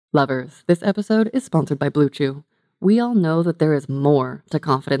Lovers, this episode is sponsored by Blue Chew. We all know that there is more to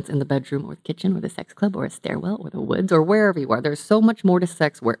confidence in the bedroom or the kitchen or the sex club or a stairwell or the woods or wherever you are. There's so much more to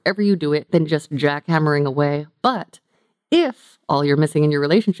sex wherever you do it than just jackhammering away. But if all you're missing in your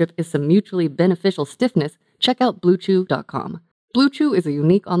relationship is some mutually beneficial stiffness, check out BlueChew.com. Blue Chew is a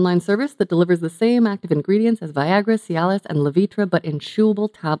unique online service that delivers the same active ingredients as Viagra, Cialis, and Levitra, but in chewable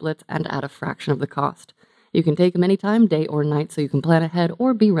tablets and at a fraction of the cost. You can take them anytime, day or night, so you can plan ahead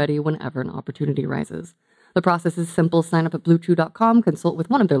or be ready whenever an opportunity arises. The process is simple. Sign up at BlueChew.com, consult with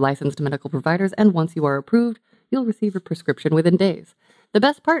one of their licensed medical providers, and once you are approved, you'll receive a prescription within days. The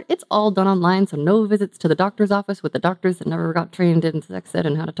best part, it's all done online, so no visits to the doctor's office with the doctors that never got trained in sex ed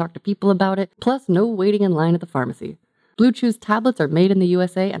and how to talk to people about it, plus no waiting in line at the pharmacy. Blue Chew's tablets are made in the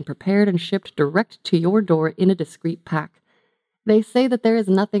USA and prepared and shipped direct to your door in a discreet pack. They say that there is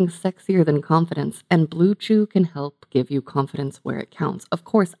nothing sexier than confidence, and Blue Chew can help give you confidence where it counts. Of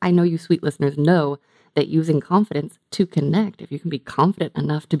course, I know you sweet listeners know that using confidence to connect, if you can be confident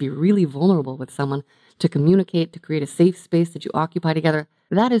enough to be really vulnerable with someone, to communicate, to create a safe space that you occupy together,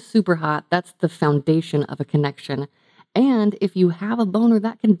 that is super hot. That's the foundation of a connection. And if you have a boner,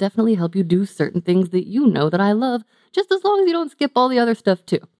 that can definitely help you do certain things that you know that I love, just as long as you don't skip all the other stuff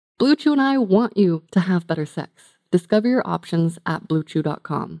too. Blue Chew and I want you to have better sex. Discover your options at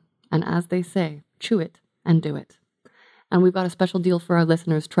BlueChew.com. And as they say, chew it and do it. And we've got a special deal for our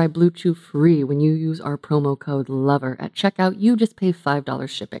listeners. Try Blue Chew free when you use our promo code LOVER. At checkout, you just pay $5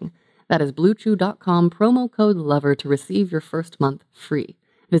 shipping. That is BlueChew.com, promo code LOVER to receive your first month free.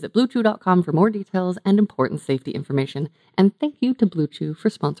 Visit BlueChew.com for more details and important safety information. And thank you to Blue Chew for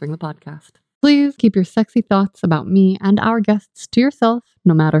sponsoring the podcast. Please keep your sexy thoughts about me and our guests to yourself,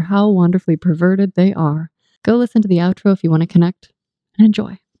 no matter how wonderfully perverted they are. Go listen to the outro if you want to connect, and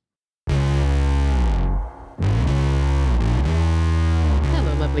enjoy.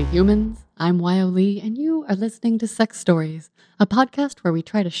 Hello, lovely humans. I'm Wyo Lee, and you are listening to Sex Stories, a podcast where we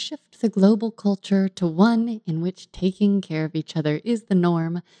try to shift the global culture to one in which taking care of each other is the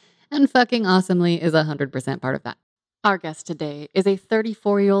norm, and fucking awesomely is 100% part of that. Our guest today is a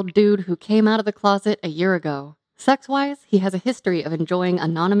 34-year-old dude who came out of the closet a year ago. Sex-wise, he has a history of enjoying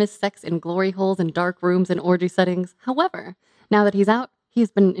anonymous sex in glory holes and dark rooms and orgy settings. However, now that he's out,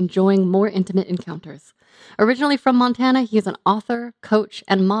 he's been enjoying more intimate encounters. Originally from Montana, he is an author, coach,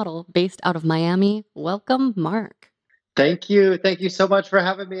 and model based out of Miami. Welcome, Mark. Thank you. Thank you so much for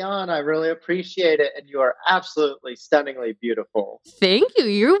having me on. I really appreciate it. And you are absolutely stunningly beautiful. Thank you.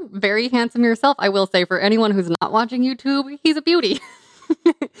 You're very handsome yourself. I will say, for anyone who's not watching YouTube, he's a beauty.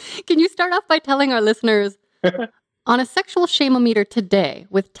 Can you start off by telling our listeners, on a sexual shame-o-meter today,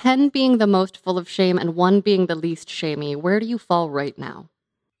 with 10 being the most full of shame and 1 being the least shamey, where do you fall right now?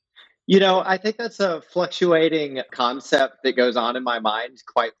 You know, I think that's a fluctuating concept that goes on in my mind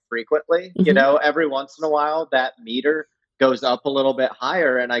quite frequently. Mm-hmm. You know, every once in a while, that meter goes up a little bit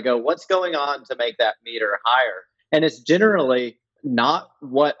higher, and I go, what's going on to make that meter higher? And it's generally not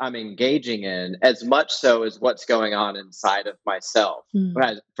what I'm engaging in as much so as what's going on inside of myself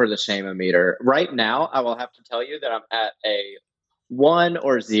for the shame-o-meter. Right now, I will have to tell you that I'm at a 1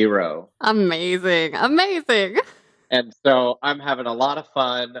 or 0. Amazing. Amazing. And so I'm having a lot of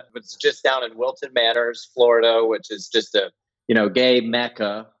fun. It's just down in Wilton Manors, Florida, which is just a, gay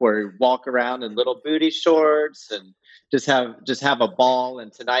mecca where you walk around in little booty shorts and just have a ball.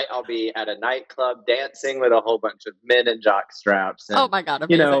 And tonight I'll be at a nightclub dancing with a whole bunch of men in jock straps. And, oh my God,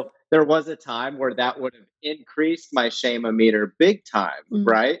 amazing. There was a time where that would have increased my shame-o-meter big time,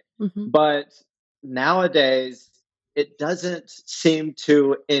 right? Mm-hmm. But nowadays, it doesn't seem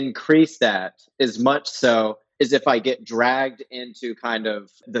to increase that as much so as if I get dragged into kind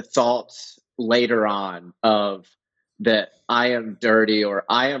of the thoughts later on of that I am dirty or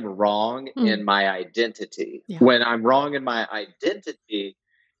I am wrong in my identity. Yeah. When I'm wrong in my identity,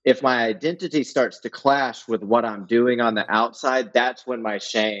 if my identity starts to clash with what I'm doing on the outside, that's when my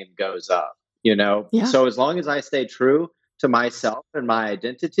shame goes up, Yeah. So as long as I stay true to myself and my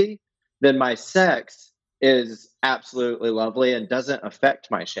identity, then my sex is absolutely lovely and doesn't affect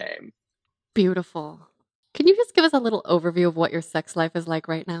my shame. Beautiful. Can you just give us a little overview of what your sex life is like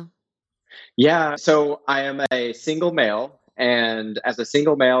right now? Yeah, so I am a single male, and as a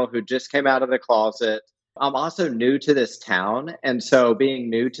single male who just came out of the closet, I'm also new to this town. And so being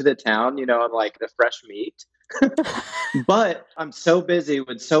new to the town, I'm like the fresh meat. But I'm so busy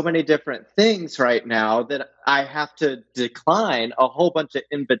with so many different things right now that I have to decline a whole bunch of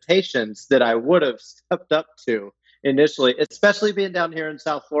invitations that I would have stepped up to initially, especially being down here in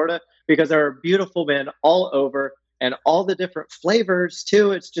South Florida, because there are beautiful men all over and all the different flavors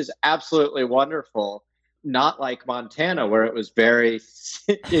too. It's just absolutely wonderful. not like Montana where it was very,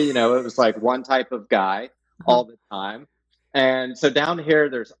 it was like one type of guy Uh-huh. all the time. And so down here,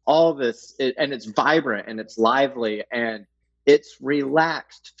 there's all this, and it's vibrant and it's lively and it's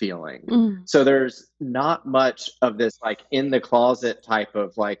relaxed feeling. Mm. So there's not much of this like in the closet type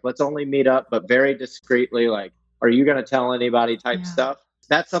of like, let's only meet up, but very discreetly, like, are you going to tell anybody type Yeah. stuff?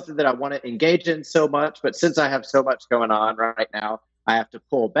 That's something that I want to engage in so much. But since I have so much going on right now, I have to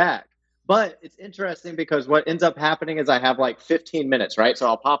pull back. But it's interesting because what ends up happening is I have like 15 minutes, right? So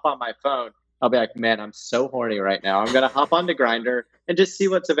I'll pop on my phone. I'll be like, man, I'm so horny right now. I'm going to hop onto Grinder and just see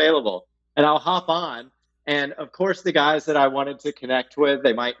what's available. And I'll hop on. And of course, the guys that I wanted to connect with,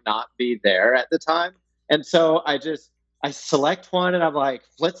 they might not be there at the time. And so I select one and I'm like,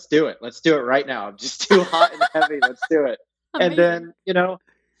 let's do it. Let's do it right now. I'm just too hot and heavy. Let's do it. And Amazing. then,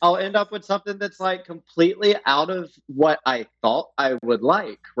 I'll end up with something that's like completely out of what I thought I would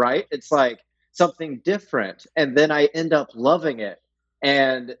like, right? It's like something different. And then I end up loving it.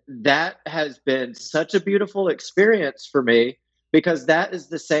 And that has been such a beautiful experience for me because that is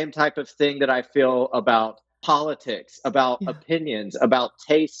the same type of thing that I feel about politics, about Yeah. opinions, about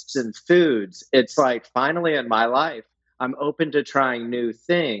tastes and foods. It's like finally in my life, I'm open to trying new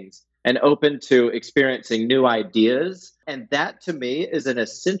things and open to experiencing new ideas. And that to me is an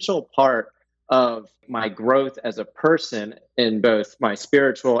essential part of my growth as a person in both my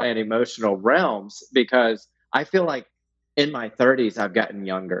spiritual and emotional realms because I feel like in my 30s, I've gotten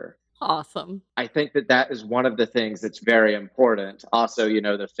younger. Awesome. I think that that is one of the things that's very important. Also,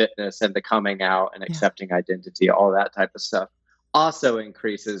 the fitness and the coming out and Yeah. accepting identity, all that type of stuff also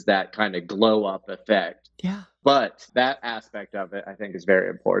increases that kind of glow up effect. Yeah. But that aspect of it, I think, is very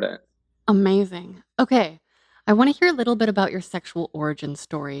important. Amazing. Okay. I want to hear a little bit about your sexual origin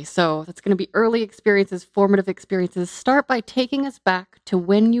story. So that's going to be early experiences, formative experiences. Start by taking us back to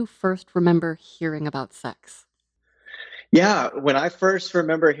when you first remember hearing about sex. Yeah, when I first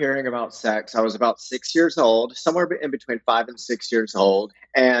remember hearing about sex, I was about 6 years old, somewhere in between 5 and 6 years old.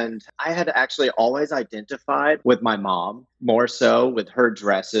 And I had actually always identified with my mom, more so with her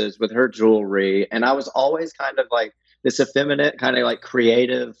dresses, with her jewelry. And I was always kind of like this effeminate, kind of like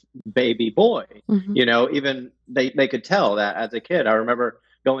creative baby boy. Mm-hmm. Even they could tell that as a kid. I remember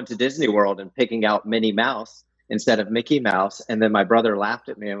going to Disney World and picking out Minnie Mouse instead of Mickey Mouse. And then my brother laughed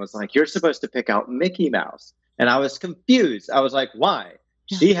at me and was like, "You're supposed to pick out Mickey Mouse." And I was confused. I was like, why?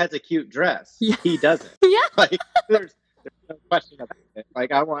 Yeah. She has a cute dress. Yeah. He doesn't. Yeah. Like, there's no question about it.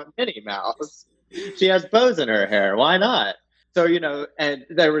 Like, I want Minnie Mouse. She has bows in her hair. Why not? So, and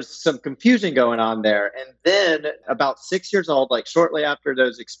there was some confusion going on there. And then about 6 years old, like shortly after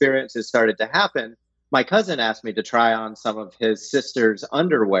those experiences started to happen, my cousin asked me to try on some of his sister's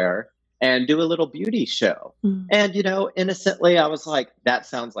underwear and do a little beauty show. Mm. And, innocently, I was like, that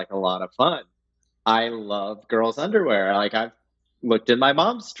sounds like a lot of fun. I love girls' underwear. Like I've looked in my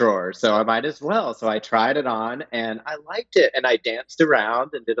mom's drawer, so I might as well. So I tried it on and I liked it. And I danced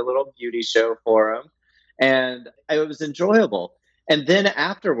around and did a little beauty show for him. And it was enjoyable. And then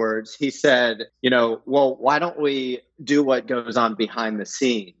afterwards, he said, well, why don't we do what goes on behind the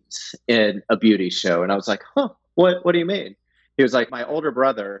scenes in a beauty show? And I was like, what do you mean? He was like, my older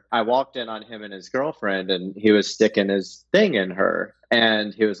brother, I walked in on him and his girlfriend, and he was sticking his thing in her.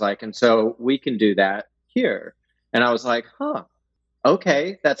 And he was like, and so we can do that here. And I was like,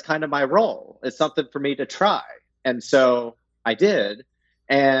 okay, that's kind of my role. It's something for me to try. And so I did.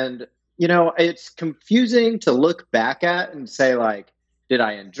 And, it's confusing to look back at and say, like, did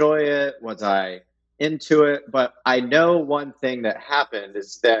I enjoy it? Was I into it? But I know one thing that happened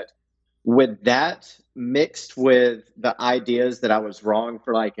is that with that mixed with the ideas that I was wrong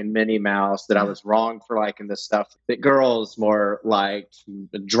for like in Minnie Mouse, that I was wrong for like in the stuff that girls more liked,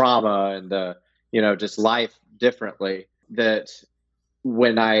 the drama and the, just life differently, that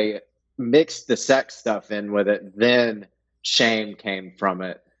when I mixed the sex stuff in with it, then shame came from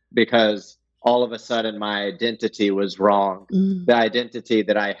it because all of a sudden my identity was wrong. Mm. The identity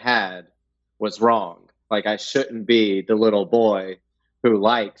that I had was wrong. Like I shouldn't be the little boy who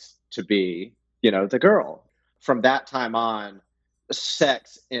likes to be, the girl. From that time on,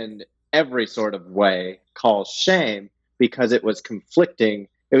 sex in every sort of way caused shame because it was conflicting.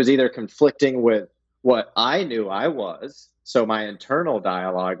 It was either conflicting with what I knew I was. So my internal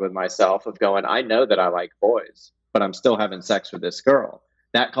dialogue with myself of going, I know that I like boys, but I'm still having sex with this girl.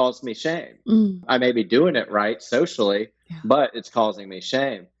 That caused me shame. Mm. I may be doing it right socially, but it's causing me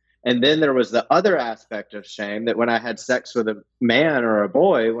shame. And then there was the other aspect of shame that when I had sex with a man or a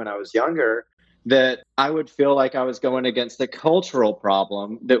boy when I was younger, that I would feel like I was going against a cultural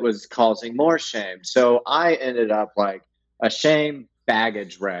problem that was causing more shame. So I ended up like a shame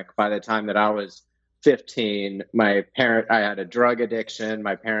baggage wreck by the time that I was 15, I had a drug addiction.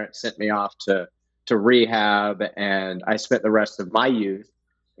 My parents sent me off to rehab, and I spent the rest of my youth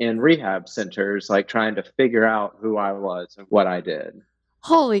in rehab centers, like trying to figure out who I was and what I did.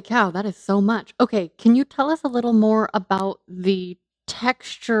 Holy cow, that is so much. Okay, can you tell us a little more about the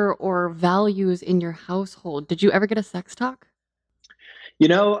texture or values in your household? Did you ever get a sex talk?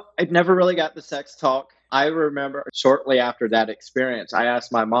 I never really got the sex talk. I remember shortly after that experience, I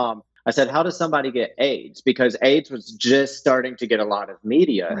asked my mom, I said, how does somebody get AIDS? Because AIDS was just starting to get a lot of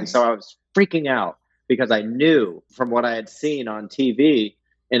media. And Right. so I was freaking out because I knew from what I had seen on TV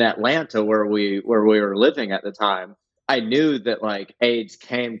in Atlanta where we were living at the time, I knew that like AIDS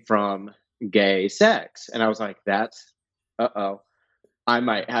came from gay sex. And I was like, that's uh-oh. I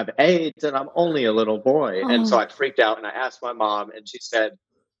might have AIDS and I'm only a little boy. And so I Oh, freaked out and I asked my mom, and she said,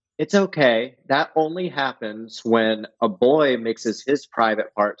 it's okay. That only happens when a boy mixes his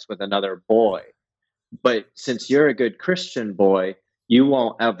private parts with another boy. But since you're a good Christian boy, you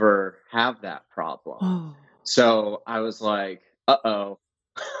won't ever have that problem. oh, So I was like, uh oh.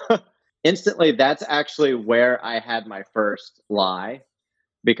 Instantly, that's actually where I had my first lie,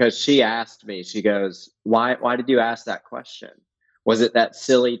 because she asked me, she goes, why did you ask that question? Was it that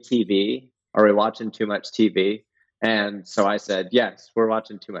silly TV? Are we watching too much TV? And so I said, yes, we're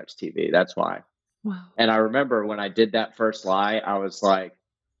watching too much TV. That's why. wow. And I remember when I did that first lie, I was like,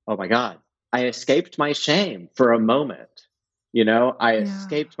 oh my God, I escaped my shame for a moment. I Yeah.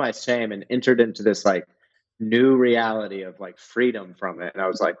 escaped my shame and entered into this like new reality of like freedom from it. And I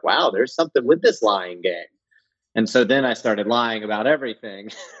was like, wow, there's something with this lying game. And so then I started lying about everything,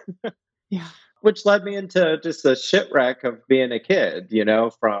 Yeah. which led me into just a shipwreck of being a kid,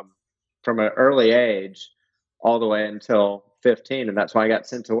 from an early age all the way until 15, and that's why I got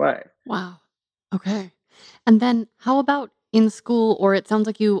sent away. Wow. Okay. And then how about in school, or it sounds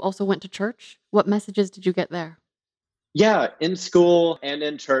like you also went to church? What messages did you get there? Yeah, in school and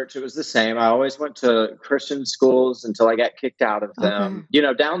in church, it was the same. I always went to Christian schools until I got kicked out of them.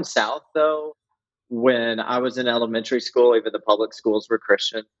 Okay. Down south, though, when I was in elementary school, even the public schools were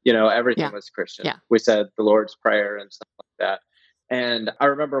Christian. Everything Yeah. was Christian. Yeah. We said the Lord's Prayer and stuff like that. And I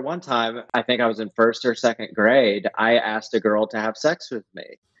remember one time, I think I was in first or second grade, I asked a girl to have sex with me.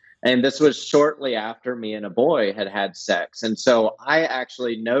 And this was shortly after me and a boy had had sex. And so I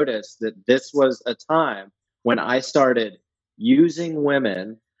actually noticed that this was a time when I started using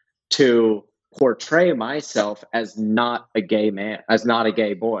women to portray myself as not a gay man, as not a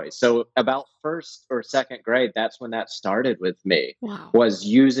gay boy. So about first or second grade, that's when that started with me, Wow. was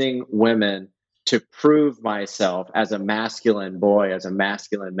using women to prove myself as a masculine boy, as a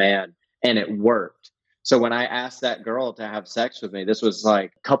masculine man, and it worked. So when I asked that girl to have sex with me, this was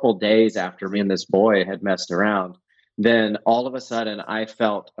like a couple days after me and this boy had messed around. Then all of a sudden I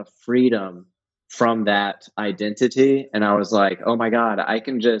felt a freedom from that identity. And I was like, oh my God, I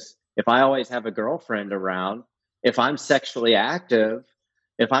can just, if I always have a girlfriend around, if I'm sexually active,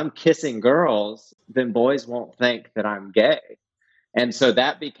 if I'm kissing girls, then boys won't think that I'm gay. And so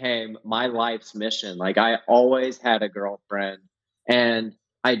that became my life's mission. Like I always had a girlfriend, and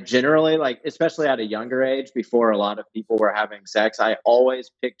I generally, like, especially at a younger age before a lot of people were having sex, I always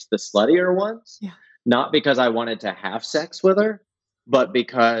picked the sluttier ones, Yeah. not because I wanted to have sex with her, but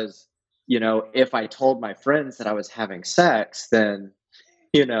because, if I told my friends that I was having sex, then,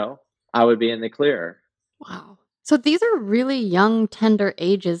 you know, I would be in the clear. Wow. So these are really young, tender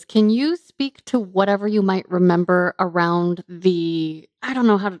ages. Can you speak to whatever you might remember around the, I don't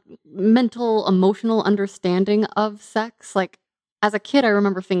know how to, mental, emotional understanding of sex? Like as a kid, I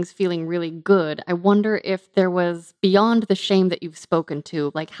remember things feeling really good. I wonder if there was beyond the shame that you've spoken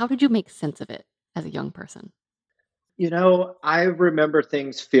to, like how did you make sense of it as a young person? I remember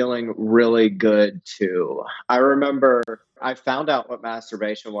things feeling really good too. I remember I found out what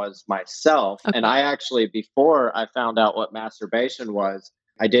masturbation was myself. And Okay. I actually, before I found out what masturbation was,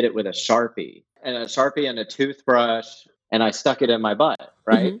 I did it with a Sharpie and a toothbrush, and I stuck it in my butt.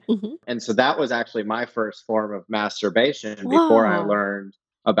 Right. Hmm. Hmm. And so that was actually my first form of masturbation before I Whoa. learned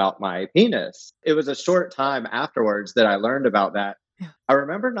about my penis. It was a short time afterwards that I learned about that. Yeah. I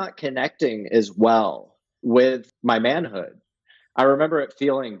remember not connecting as well with my manhood. I remember it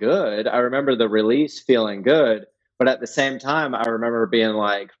feeling good. I remember the release feeling good. But at the same time, I remember being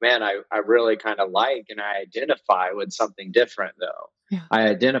like, man, I really kind of like and I identify with something different, though. Yeah. I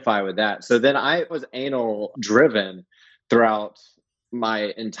identify with that. So then I was anal driven throughout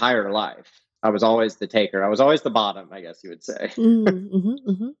my entire life. I was always the taker. I was always the bottom, I guess you would say.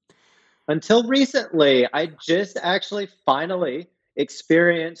 Mm-hmm. Hmm. Until recently, I just actually finally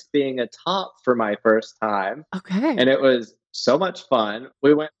experienced being a top for my first time. And Okay. it was so much fun.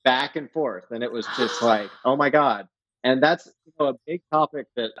 We went back and forth, and it was just like, oh my God. And that's, a big topic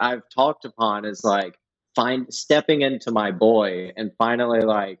that I've talked upon is like stepping into my boy and finally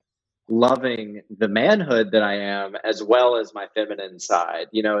like loving the manhood that I am as well as my feminine side.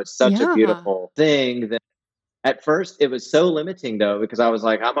 It's such a Yeah. beautiful thing that at first it was so limiting though, because I was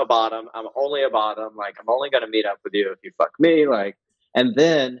like, I'm a bottom. I'm only a bottom. Like, I'm only going to meet up with you if you fuck me. Like, and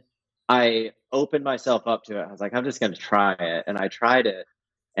then I opened myself up to it. I was like, I'm just going to try it. And I tried it.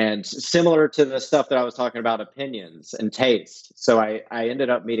 And similar to the stuff that I was talking about, opinions and taste. So I ended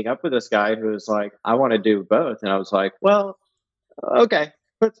up meeting up with this guy who was like, I want to do both. And I was like, well, okay,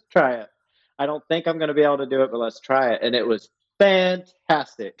 let's try it. I don't think I'm going to be able to do it, but let's try it. And it was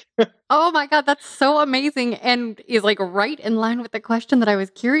fantastic. Oh my God, that's so amazing. And is like right in line with the question that I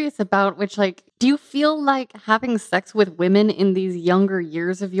was curious about, which like, do you feel like having sex with women in these younger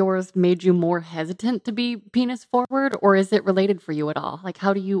years of yours made you more hesitant to be penis forward, or is it related for you at all? Like,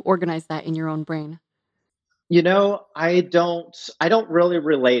 how do you organize that in your own brain? I don't really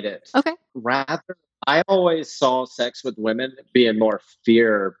relate it. Okay. Rather, I always saw sex with women being more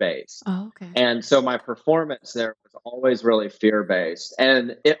fear based. Oh, okay. And so my performance there was always really fear based.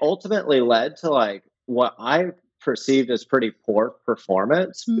 And it ultimately led to like what I perceived as pretty poor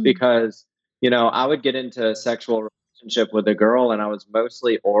performance Mm. because, I would get into a sexual relationship with a girl and I was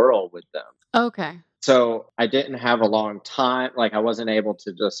mostly oral with them. Okay. So I didn't have a long time. Like I wasn't able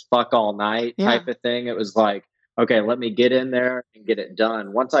to just fuck all night Yeah. type of thing. It was like, okay, let me get in there and get it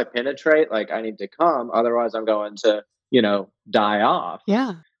done. Once I penetrate, like I need to come. Otherwise, I'm going to, die off.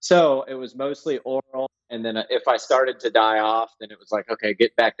 Yeah. So it was mostly oral. And then if I started to die off, then it was like, okay,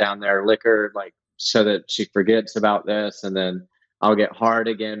 get back down there, lick her, like so that she forgets about this. And then I'll get hard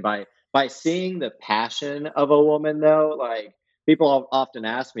again by seeing the passion of a woman though. Like people often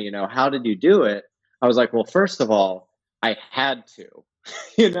ask me, how did you do it? I was like, well, first of all, I had to.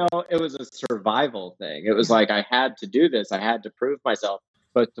 It was a survival thing. It was Yeah. like I had to do this. I had to prove myself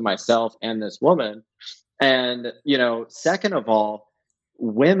both to myself and this woman. And, second of all,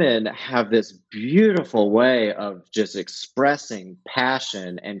 women have this beautiful way of just expressing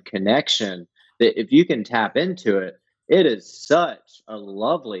passion and connection that if you can tap into it, it is such a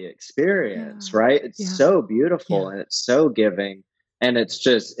lovely experience, Yeah. right? It's Yeah. so beautiful Yeah. and it's so giving. And it's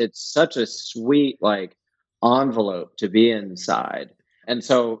such a sweet, like, envelope to be inside. And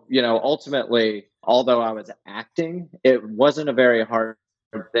so, ultimately, although I was acting, it wasn't a very hard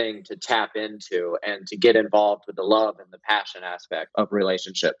thing to tap into and to get involved with the love and the passion aspect of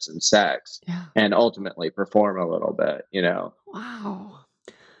relationships and sex Yeah. and ultimately perform a little bit. Wow.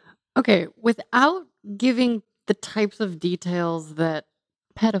 Okay, without giving the types of details that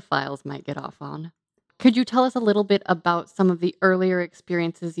pedophiles might get off on, could you tell us a little bit about some of the earlier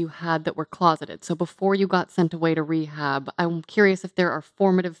experiences you had that were closeted? So before you got sent away to rehab, I'm curious if there are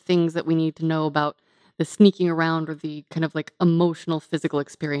formative things that we need to know about the sneaking around or the kind of like emotional, physical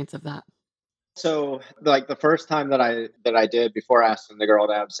experience of that. So, like the first time that I did before asking the girl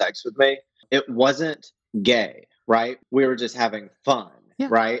to have sex with me, it wasn't gay, right? We were just having fun, Yeah.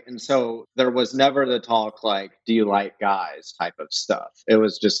 right? And so there was never the talk like, "Do you like guys?" type of stuff. It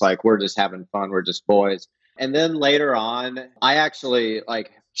was just like we're just having fun, we're just boys. And then later on, I actually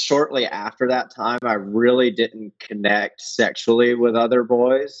like shortly after that time, I really didn't connect sexually with other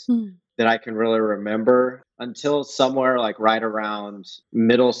boys Hmm. that I can really remember until somewhere like right around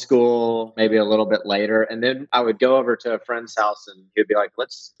middle school, maybe a little bit later. And then I would go over to a friend's house and he'd be like,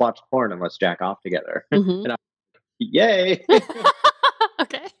 let's watch porn and let's jack off together. Mm-hmm. And I, yay.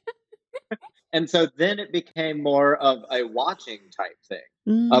 Okay. And so then it became more of a watching type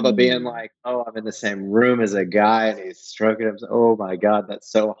thing. Of a being Mm. like, oh, I'm in the same room as a guy and he's stroking him. Oh my God, that's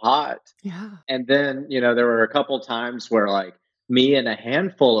so hot. Yeah. And then, there were a couple times where like me and a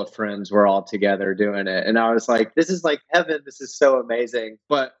handful of friends were all together doing it. And I was like, this is like heaven. This is so amazing.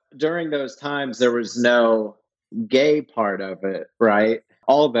 But during those times, there was no gay part of it, right?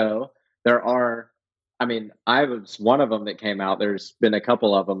 Although there are, I mean, I was one of them that came out. There's been a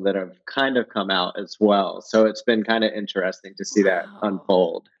couple of them that have kind of come out as well. So it's been kind of interesting to see that Wow.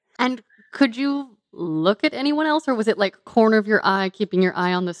 unfold. And could you look at anyone else, or was it like corner of your eye, keeping your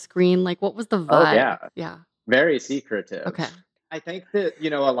eye on the screen? Like, what was the Oh, vibe? yeah. Yeah. Very secretive. Okay. I think that, a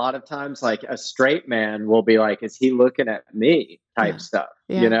lot of times, like a straight man will be like, is he looking at me type Yeah. stuff,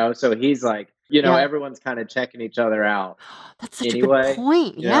 Yeah. So he's like, Yeah. everyone's kind of checking each other out That's such a good anyway,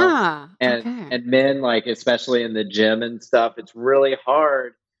 point. Yeah. and, Okay. and men, like, especially in the gym and stuff, it's really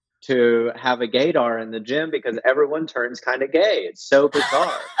hard to have a gaydar in the gym because everyone turns kind of gay. It's so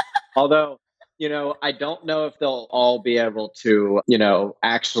bizarre. Although, I don't know if they'll all be able to,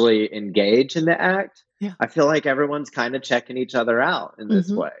 actually engage in the act. Yeah. I feel like everyone's kind of checking each other out in this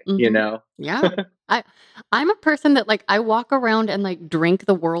way, you know? Yeah. I I'm a person that, like, I walk around and, like, drink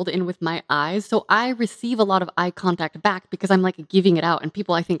the world in with my eyes, so I receive a lot of eye contact back because I'm, like, giving it out, and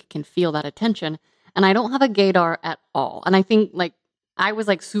people, I think, can feel that attention, and I don't have a gaydar at all, and I think, like, I was,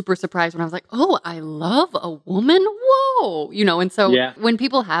 like, super surprised when I was like, "Oh, I love a woman? Whoa!" And so Yeah. when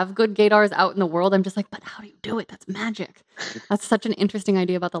people have good gaydars out in the world, I'm just like, "But how do you do it? That's magic." That's such an interesting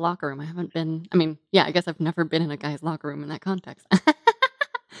idea about the locker room. I mean, yeah, I guess I've never been in a guy's locker room in that context.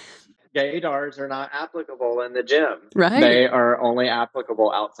 Gaydars are not applicable in the gym. Right. They are only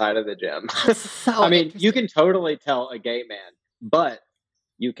applicable outside of the gym. That's so I mean, you interesting. can totally tell a gay man, but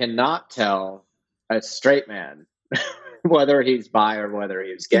you cannot tell a straight man whether he's bi or whether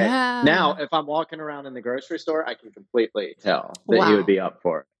he's gay. Now, Yeah. if I'm walking around in the grocery store, I can completely tell that he would Wow. be up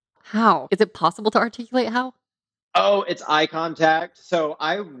for it. How? Is it possible to articulate how? Oh, it's eye contact. So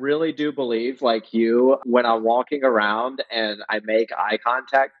I really do believe, like you, when I'm walking around and I make eye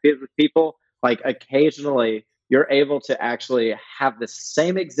contact with people, like occasionally you're able to actually have the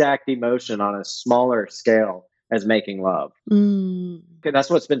same exact emotion on a smaller scale as making love. Mm. Okay, that's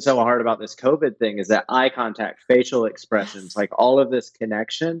what's been so hard about this COVID thing is that eye contact, facial expressions, Yes. like all of this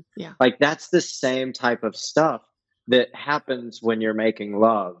connection, Yeah. like that's the same type of stuff that happens when you're making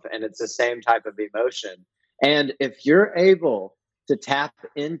love. And it's the same type of emotion. And if you're able to tap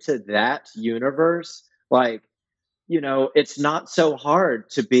into that universe, like, it's not so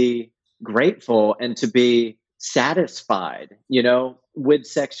hard to be grateful and to be satisfied, with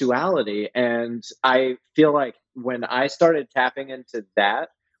sexuality. And I feel like when I started tapping into that,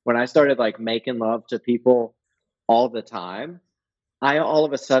 when I started like making love to people all the time, I all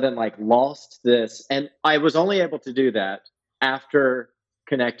of a sudden like lost this. And I was only able to do that after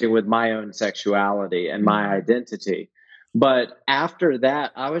connecting with my own sexuality and my Mm. identity. But after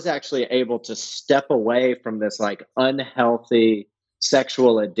that, I was actually able to step away from this like unhealthy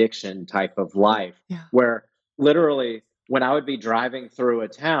sexual addiction type of life Yeah. where literally when I would be driving through a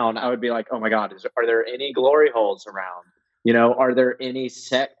town, I would be like, oh my God, are there any glory holes around? Are there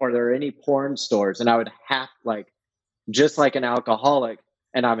any porn stores? And I would have like, just like an alcoholic,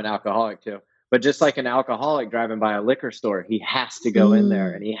 and I'm an alcoholic too, but just like an alcoholic driving by a liquor store, he has to go in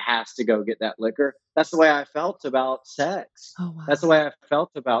there Mm. and he has to go get that liquor. That's the way I felt about sex. Oh, That's the wow. way I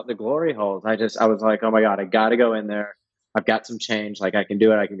felt about the glory holes. I was like, oh my God, I got to go in there. I've got some change. Like I can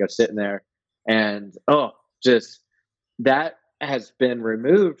do it. I can go sit in there. And just that has been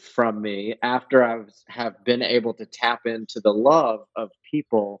removed from me after have been able to tap into the love of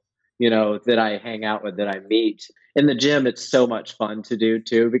people, that I hang out with, that I meet. In the gym, it's so much fun to do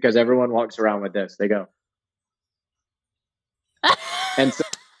too, because everyone walks around with this. They go, and so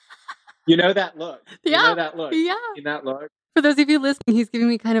you know that look. You know Yeah. that look. Yeah. In that look. For those of you listening, he's giving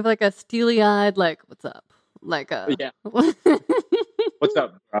me kind of like a steely-eyed, like, "What's up?" Like a Yeah. What's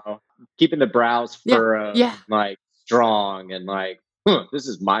up, bro? Keeping the brows Yeah. furrowed, Yeah. and, like strong, and like, this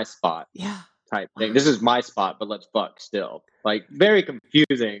is my spot Yeah. type thing. This is Wow. my spot, but let's fuck still. Like very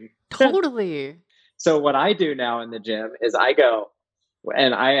confusing. Totally. So what I do now in the gym is I go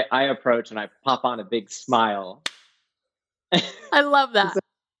and I approach and I pop on a big smile. I love that.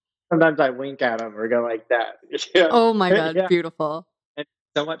 Sometimes I wink at them or go like that. Yeah. Oh my god, Yeah. beautiful. And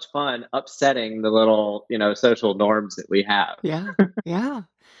so much fun upsetting the little, social norms that we have. Yeah. Yeah.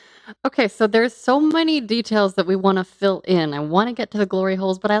 Okay, so there's so many details that we wanna fill in. I wanna get to the glory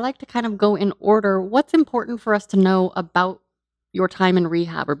holes, but I like to kind of go in order. What's important for us to know about your time in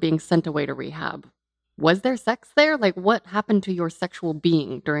rehab or being sent away to rehab? Was there sex there? Like, what happened to your sexual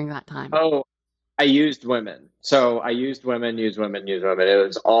being during that time? Oh, I used women. So I used women, use women, use women. It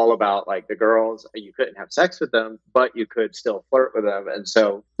was all about like the girls. You couldn't have sex with them, but you could still flirt with them. And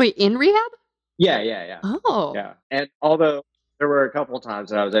so, Wait, in rehab? yeah, yeah, yeah, Oh. yeah. And although there were a couple of times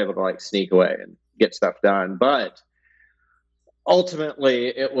that I was able to like sneak away and get stuff done, but ultimately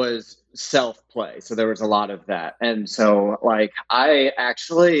it was self play, so there was a lot of that. And so like I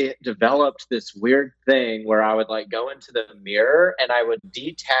actually developed this weird thing where I would like go into the mirror and I would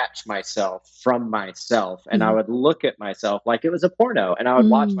detach myself from myself and I Mhm. would look at myself like it was a porno, and I would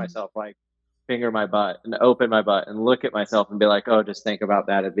watch Mm. myself like finger my butt and open my butt and look at myself and be like, oh, just think about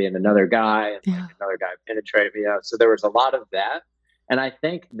that as being another guy and like Yeah. another guy penetrate me. So there was a lot of that, and I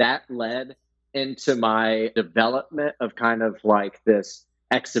think that led into my development of kind of like this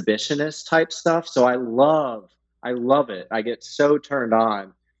exhibitionist type stuff. So I love it. I get so turned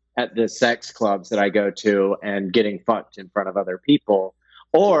on at the sex clubs that I go to and getting fucked in front of other people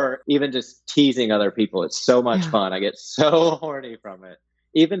or even just teasing other people. It's so much Yeah. fun. I get so horny from it.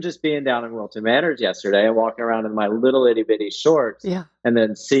 Even just being down in Wilton Manors yesterday and walking around in my little itty bitty shorts Yeah. and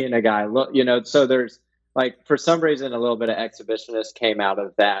then seeing a guy look, so like for some reason, a little bit of exhibitionist came out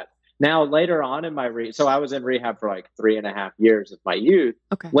of that. Now, later on in my so I was in rehab for like 3.5 years of my youth.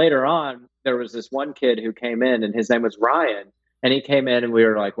 Okay. Later on, there was this one kid who came in, and his name was Ryan. And he came in, and we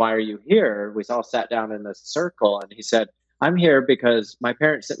were like, "Why are you here?" We all sat down in this circle, and he said, "I'm here because my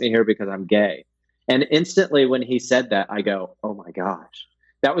parents sent me here because I'm gay." And instantly, when he said that, I go, "Oh my gosh."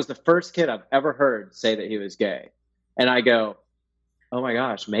 That was the first kid I've ever heard say that he was gay. And I go, oh my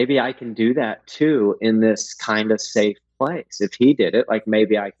gosh, maybe I can do that too in this kind of safe place. If he did it, like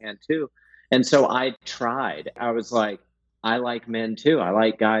maybe I can too. And so I tried. I was like, I like men too. I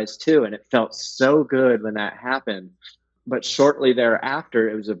like guys too. And it felt so good when that happened. But shortly thereafter,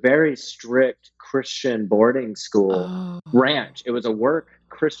 it was a very strict Christian boarding school Oh. ranch. It was a work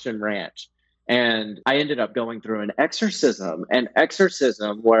Christian ranch. And I ended up going through an exorcism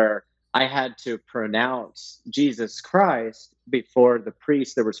where I had to pronounce Jesus Christ before the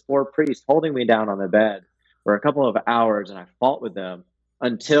priest. There was 4 priests holding me down on the bed for a couple of hours, and I fought with them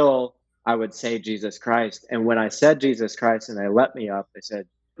until I would say Jesus Christ. And when I said Jesus Christ and they let me up, they said,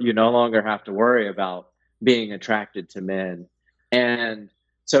 "You no longer have to worry about being attracted to men." And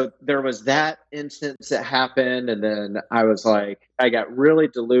so there was that instance that happened. And then I was like, I got really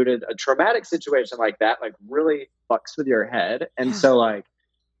deluded. A traumatic situation like that, like really fucks with your head. And so, like,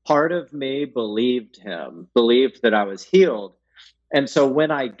 part of me believed that I was healed. And so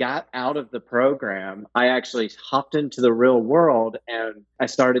when I got out of the program, I actually hopped into the real world and I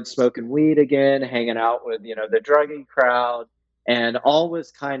started smoking weed again, hanging out with, the druggy crowd. And all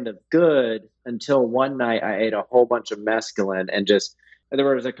was kind of good until one night I ate a whole bunch of mescaline and just,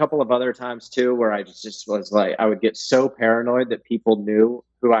 there was a couple of other times too where I just was like, I would get so paranoid that people knew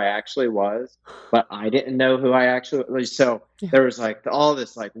who I actually was, but I didn't know who I actually was. So there was like all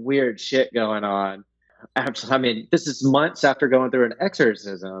this like weird shit going on. I mean, this is months after going through an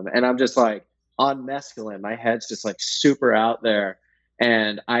exorcism, and I'm just like on mescaline. My head's just like super out there.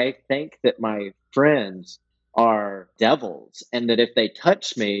 And I think that my friends are devils, and that if they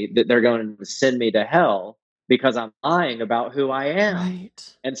touch me, that they're going to send me to hell because I'm lying about who I am.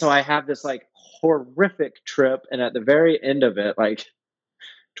 Right. And so I have this like horrific trip. And at the very end of it, like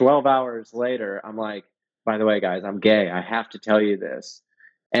 12 hours later, I'm like, by the way, guys, I'm gay. I have to tell you this.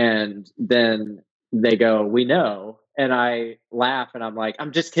 And then they go, we know. And I laugh and I'm like,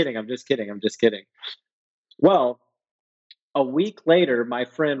 I'm just kidding. I'm just kidding. I'm just kidding. Well, a week later, my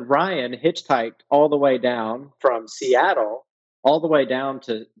friend Ryan hitchhiked all the way down from Seattle, all the way down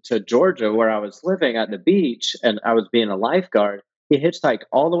to Georgia, where I was living at the beach and I was being a lifeguard. He hitchhiked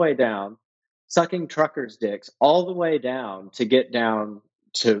all the way down, sucking truckers' dicks, all the way down to get down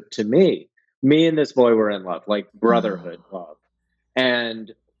to me. Me and this boy were in love, like brotherhood love.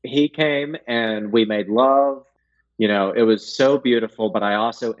 And he came and we made love. It was so beautiful, but I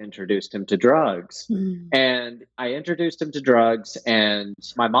also introduced him to drugs. And I introduced him to drugs, and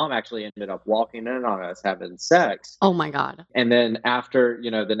my mom actually ended up walking in on us having sex. Oh my God. And then after,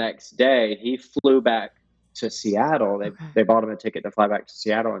 the next day, he flew back to Seattle. They bought him a ticket to fly back to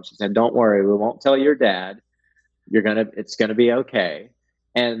Seattle, and she said, "Don't worry, we won't tell your dad. It's gonna be okay."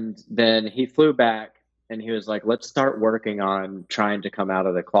 And then he flew back and he was like, "Let's start working on trying to come out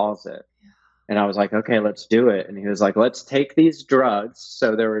of the closet." And I was like, "Okay, let's do it." And he was like, "Let's take these drugs."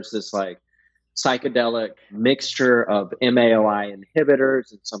 So there was this like psychedelic mixture of MAOI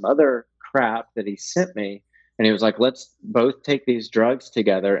inhibitors and some other crap that he sent me. And he was like, "Let's both take these drugs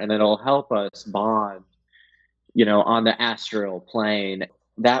together and it'll help us bond, on the astral plane."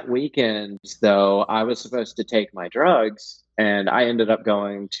 That weekend, though, I was supposed to take my drugs and I ended up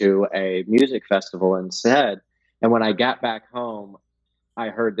going to a music festival instead. And when I got back home, I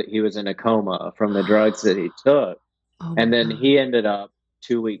heard that he was in a coma from the drugs that he took. And then he ended up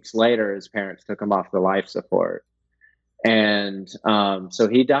 2 weeks later, his parents took him off the life support. And so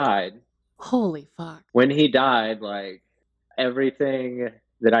he died. Holy fuck. When he died, like everything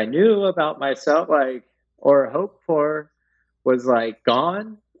that I knew about myself, like, or hoped for was like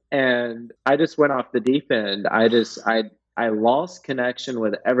gone. And I just went off the deep end. I lost connection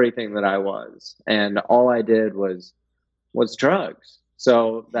with everything that I was. And all I did was drugs.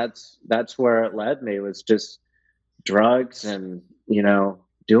 So that's where it led me, was just drugs and,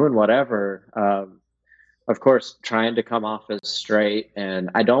 doing whatever. Of course, trying to come off as straight.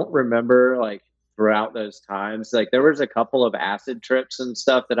 And I don't remember like throughout those times, like there was a couple of acid trips and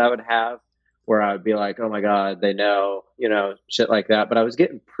stuff that I would have where I would be like, oh my God, they know, shit like that. But I was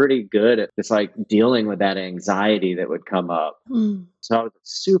getting pretty good at just like dealing with that anxiety that would come up. So I was a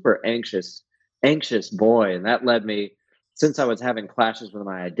super anxious boy. And that led me, since I was having clashes with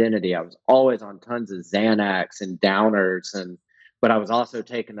my identity, I was always on tons of Xanax and downers and but I was also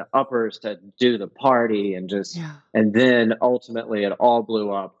taking the uppers to do the party Yeah. and then ultimately it all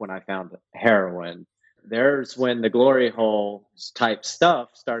blew up when I found heroin. There's when the glory hole type stuff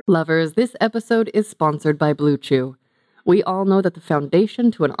started. Lovers, this episode is sponsored by Blue Chew. We all know that the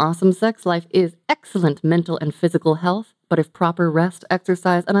foundation to an awesome sex life is excellent mental and physical health, but if proper rest,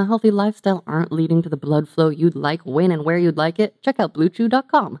 exercise, and a healthy lifestyle aren't leading to the blood flow you'd like when and where you'd like it, check out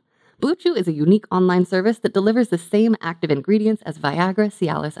BlueChew.com. Blue Chew is a unique online service that delivers the same active ingredients as Viagra,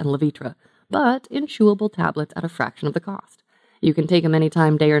 Cialis, and Levitra, but in chewable tablets at a fraction of the cost. You can take them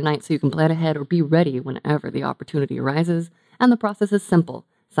anytime, day or night, so you can plan ahead or be ready whenever the opportunity arises. And the process is simple.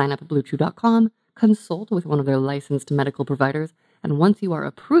 Sign up at BlueChew.com, consult with one of their licensed medical providers, and once you are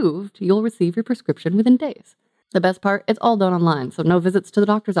approved, you'll receive your prescription within days. The best part, it's all done online, so no visits to the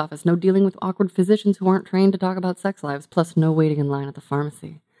doctor's office, no dealing with awkward physicians who aren't trained to talk about sex lives, plus no waiting in line at the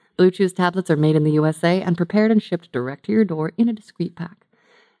pharmacy. Blue Chew's tablets are made in the USA and prepared and shipped direct to your door in a discreet pack.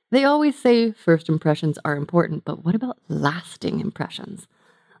 They always say first impressions are important, but what about lasting impressions?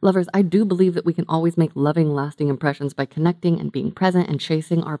 Lovers, I do believe that we can always make loving, lasting impressions by connecting and being present and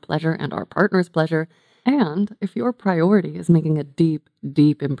chasing our pleasure and our partner's pleasure. And if your priority is making a deep,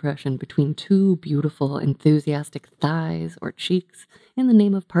 deep impression between two beautiful, enthusiastic thighs or cheeks in the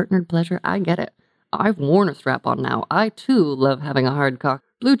name of partnered pleasure, I get it. I've worn a strap-on now. I, too, love having a hard cock.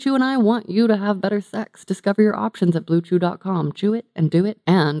 Blue Chew and I want you to have better sex. Discover your options at BlueChew.com. Chew it and do it.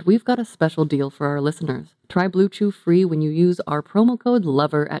 And we've got a special deal for our listeners. Try Blue Chew free when you use our promo code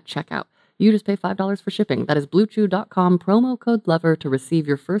LOVER at checkout. You just pay $5 for shipping. That is BlueChew.com, promo code LOVER to receive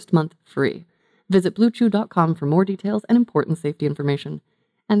your first month free. Visit BlueChew.com for more details and important safety information.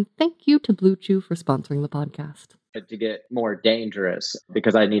 And thank you to Blue Chew for sponsoring the podcast. To get more dangerous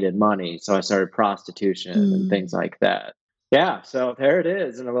because I needed money. So I started prostitution and things like that. Yeah, so there it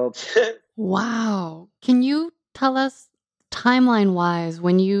is in a little bit. Wow. Can you tell us timeline-wise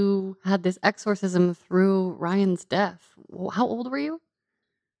when you had this exorcism through Ryan's death? How old were you?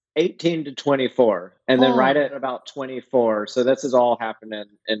 18 to 24. And then right at about 24. So this is all happening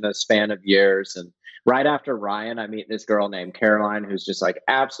in the span of years. And right after Ryan, I meet this girl named Caroline who's just like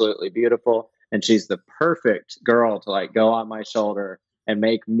absolutely beautiful. And she's the perfect girl to like go on my shoulder and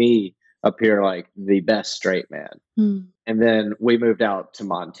make me appear like the best straight man. And then we moved out to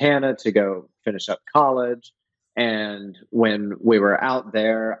Montana to go finish up college. And when we were out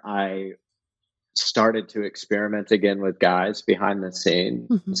there, I started to experiment again with guys behind the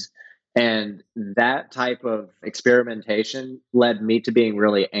scenes. And that type of experimentation led me to being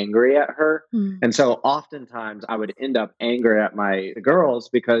really angry at her. And so oftentimes I would end up angry at my girls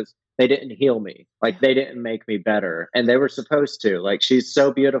because they didn't heal me. Like they didn't make me better. And they were supposed to. Like, she's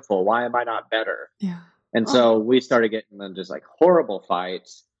so beautiful. Why am I not better? Yeah. And so we started getting them just like horrible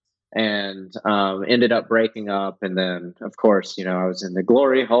fights and ended up breaking up. And then, of course, you know, I was in the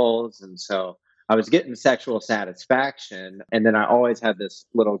glory holes. And so I was getting sexual satisfaction. And then I always had this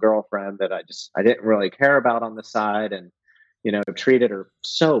little girlfriend that I didn't really care about on the side and, you know, treated her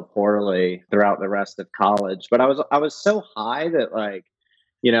so poorly throughout the rest of college. But I was so high that like,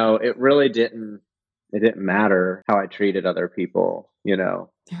 you know, it didn't matter how I treated other people, you know.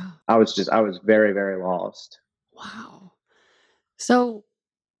 Yeah. I was very, very lost. Wow. So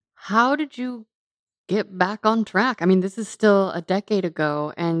how did you get back on track? I mean, this is still a decade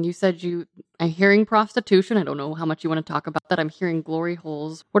ago, and you said I'm hearing prostitution. I don't know how much you want to talk about that. I'm hearing glory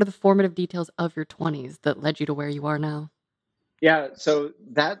holes. What are the formative details of your 20s that led you to where you are now? Yeah, so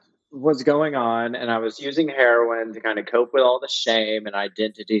that was going on, and I was using heroin to kind of cope with all the shame and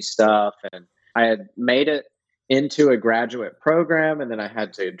identity stuff. And I had made it into a graduate program, and then I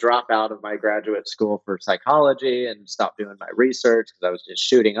had to drop out of my graduate school for psychology and stop doing my research because I was just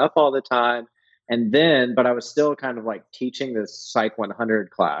shooting up all the time. And then, but I was still kind of like teaching this Psych 100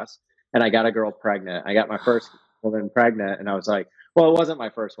 class, and I got a girl pregnant. I got my first woman pregnant, and I was like, well, it wasn't my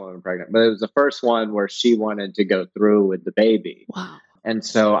first woman pregnant, but it was the first one where she wanted to go through with the baby. Wow. And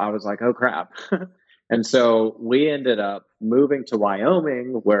so I was like, oh, crap. And so we ended up moving to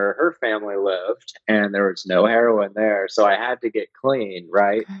Wyoming where her family lived, and there was no heroin there. So I had to get clean,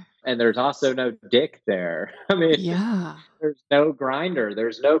 right? Okay. And there's also no dick there. I mean, Yeah. there's no grinder.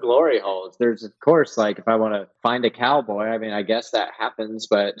 There's no glory holes. There's, of course, like if I want to find a cowboy, I mean, I guess that happens,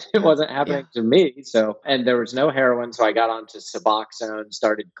 but it wasn't happening to me. So, and there was no heroin. So I got onto Suboxone,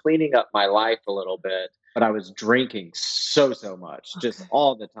 started cleaning up my life a little bit. But I was drinking so much, just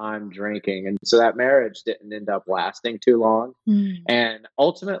all the time drinking. And so that marriage didn't end up lasting too long. And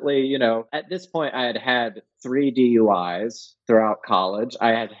ultimately, you know, at this point, I had had 3 DUIs throughout college. I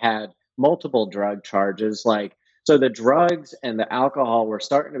had had multiple drug charges. Like, so the drugs and the alcohol were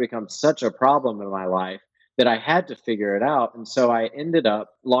starting to become such a problem in my life that I had to figure it out. And so I ended up,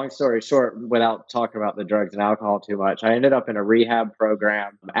 long story short, without talking about the drugs and alcohol too much, I ended up in a rehab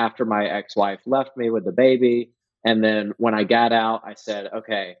program after my ex-wife left me with the baby. And then when I got out, I said,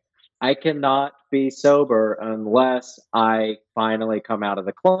 okay, I cannot be sober unless I finally come out of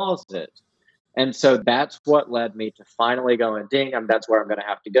the closet. And so that's what led me to finally going, ding, that's where I'm going to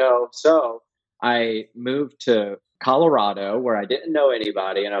have to go. So I moved to Colorado where I didn't know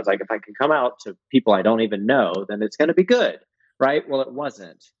anybody. And I was like, if I can come out to people I don't even know, then it's going to be good. Right. Well, it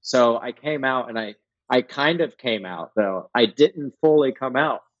wasn't. So I came out and I kind of came out, though. I didn't fully come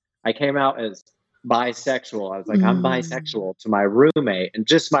out. I came out as bisexual. I was like, I'm Mm. bisexual to my roommate and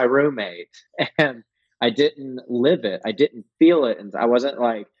just my roommate. And I didn't live it. I didn't feel it. And I wasn't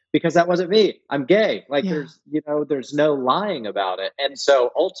like, because that wasn't me. I'm gay. Like Yeah. there's no lying about it. And so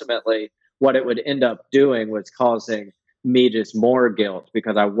ultimately what it would end up doing was causing me just more guilt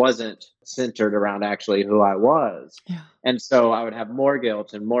because I wasn't centered around actually who I was. Yeah. And so I would have more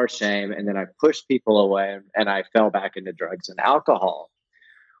guilt and more shame. And then I pushed people away and I fell back into drugs and alcohol.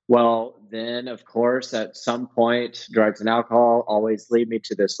 Well, then, of course, at some point, drugs and alcohol always lead me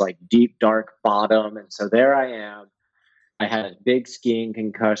to this like deep, dark bottom. And so there I am. I had a big skiing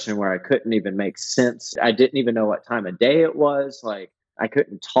concussion where I couldn't even make sense. I didn't even know what time of day it was. Like, I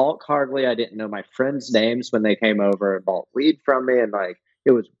couldn't talk hardly. I didn't know my friends' names when they came over and bought weed from me. And like,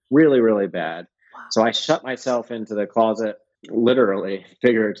 it was really, really bad. Wow. So I shut myself into the closet, literally,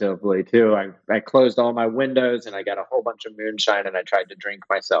 figuratively, too. I closed all my windows and I got a whole bunch of moonshine and I tried to drink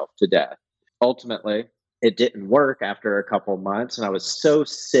myself to death. Ultimately, it didn't work after a couple months, and I was so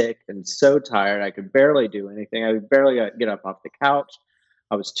sick and so tired I could barely do anything. I could barely get up off the couch.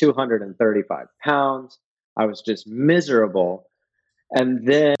 I was 235 pounds. I was just miserable. And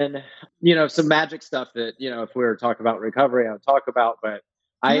then, some magic stuff that, if we were talking about recovery, I would talk about, but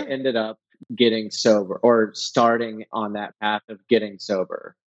I Yeah. ended up getting sober or starting on that path of getting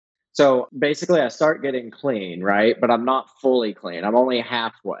sober. So basically, I start getting clean, right? But I'm not fully clean. I'm only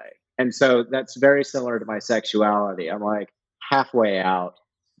halfway. And so that's very similar to my sexuality. I'm like halfway out,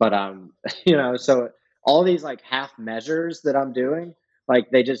 but so all these like half measures that I'm doing, like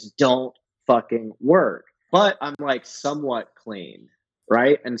they just don't fucking work. But I'm like somewhat clean,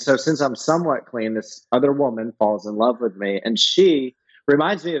 right? And so since I'm somewhat clean, this other woman falls in love with me and she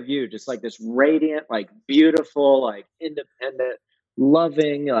reminds me of you, just like this radiant, like beautiful, like independent,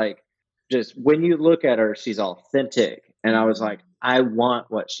 loving, like just when you look at her, she's authentic. And I was Mm. like, I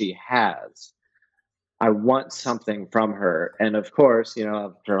want what she has. I want something from her. And of course,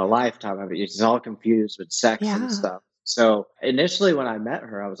 after a lifetime of it, she's all confused with sex and Yeah. stuff. So initially, when I met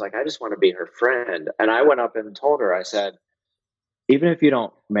her, I was like, I just want to be her friend. And I went up and told her, I said, even if you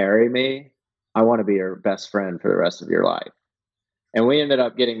don't marry me, I want to be your best friend for the rest of your life. And we ended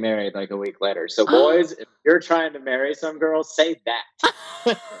up getting married like a week later. So, boys, if you're trying to marry some girl, say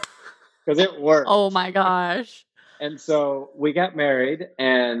that because it Oh worked. my gosh. And so we got married.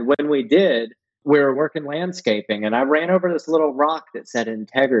 And when we did, we were working landscaping. And I ran over this little rock that said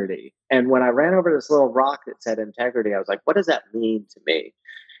integrity. And when I ran over this little rock that said integrity, I was like, what does that mean to me?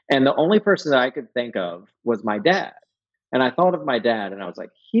 And the only person that I could think of was my dad. And I thought of my dad and I was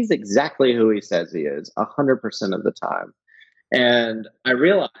like, he's exactly who he says he is 100% of the time. And I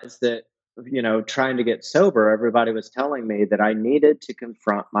realized that, trying to get sober, everybody was telling me that I needed to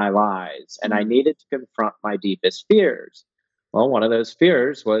confront my lies and I Mm. needed to confront my deepest fears. Well, one of those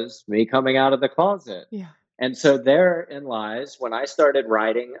fears was me coming out of the closet. Yeah. And so therein lies when I started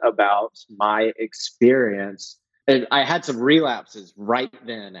writing about my experience. And I had some relapses right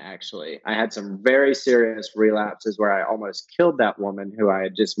then, actually. I had some very serious relapses where I almost killed that woman who I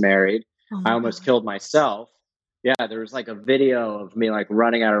had just married. Oh I my almost gosh. killed myself. Yeah, there was like a video of me like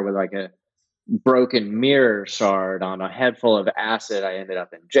running at her with like a broken mirror shard on a head full of acid. I ended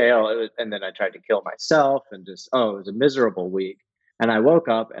up in jail. And then I tried to kill myself and just, it was a miserable week. And I woke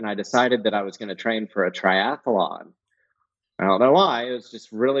up and I decided that I was going to train for a triathlon. I don't know why. It was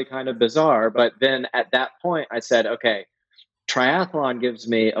just really kind of bizarre. But then at that point, I said, okay, triathlon gives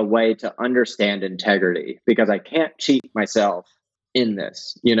me a way to understand integrity because I can't cheat myself in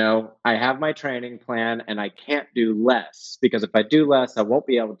this. I have my training plan and I can't do less because if I do less, I won't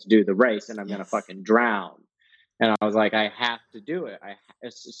be able to do the race and I'm going to Yes. fucking drown. And I was like, I have to do it.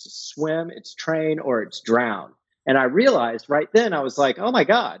 It's just swim, it's train, or it's drown. And I realized right then, I was like, oh my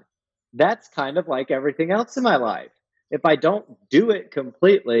God, that's kind of like everything else in my life. If I don't do it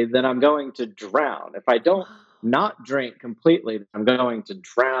completely, then I'm going to drown. If I don't Wow. not drink completely, I'm going to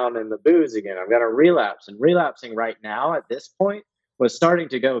drown in the booze again. I'm going to relapse. And relapsing right now at this point was starting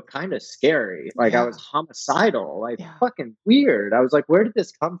to go kind of scary. Like I Yeah. was homicidal, like Yeah. fucking weird. I was like, where did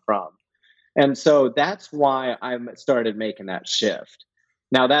this come from? And so that's why I started making that shift.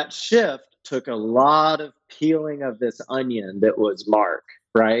 Now, that shift took a lot of peeling of this onion that was Mark,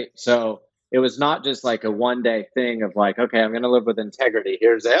 right? So it was not just like a one day thing of like, okay, I'm going to live with integrity.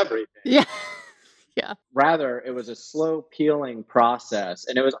 Here's everything. Yeah. Yeah. Rather, it was a slow peeling process.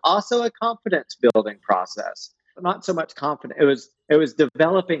 And it was also a confidence building process. Not so much confidence. It was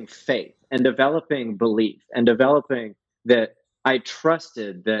developing faith and developing belief and developing that I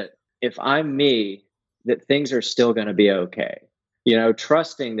trusted that if I'm me, that things are still going to be okay.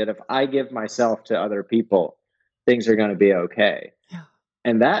 Trusting that if I give myself to other people, things are going to be okay. Yeah.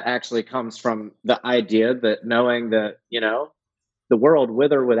 And that actually comes from the idea that knowing that, the world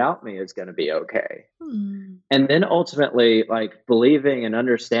with or without me is going to be okay. Mm. And then ultimately, like believing and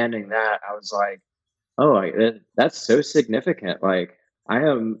understanding that, I was like, oh, that's so significant. Like, I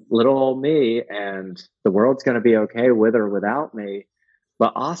am little old me, and the world's going to be okay with or without me.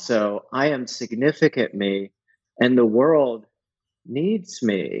 But also, I am significant me, and the world needs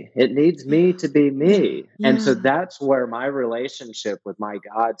me. It needs me Yeah. to be me. Yeah. And so Yeah. that's where my relationship with my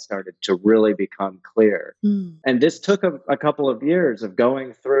God started to really become clear. Mm. And this took a couple of years of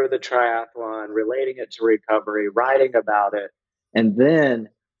going through the triathlon, relating it to recovery, writing about it. And then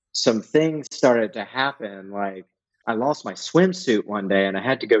some things started to happen. Like, I lost my swimsuit one day and I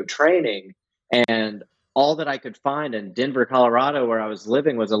had to go training. And all that I could find in Denver, Colorado, where I was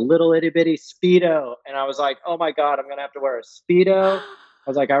living, was a little itty bitty Speedo. And I was like, oh my God, I'm going to have to wear a Speedo. I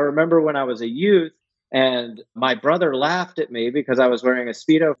was like, I remember when I was a youth and my brother laughed at me because I was wearing a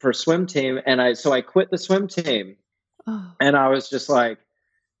Speedo for swim team. And so I quit the swim team. Oh. And I was just like,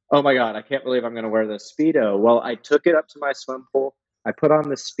 oh my God, I can't believe I'm going to wear this Speedo. Well, I took it up to my swim pool. I put on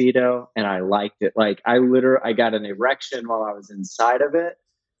the Speedo and I liked it. Like, I got an erection while I was inside of it.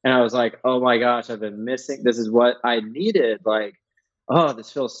 And I was like, oh my gosh, I've been missing. This is what I needed. Like, oh,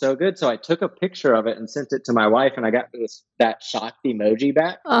 this feels so good. So I took a picture of it and sent it to my wife, and I got that shocked emoji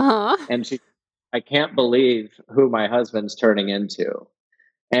back. Uh-huh. And I can't believe who my husband's turning into.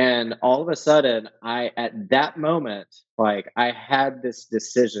 And all of a sudden, at that moment, like, I had this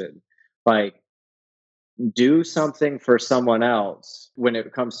decision, like, do something for someone else when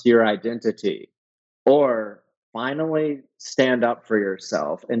it comes to your identity, or finally stand up for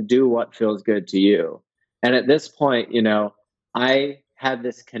yourself and do what feels good to you. And at this point, I had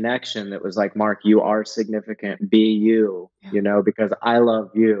this connection that was like, Mark, you are significant. Be you, because I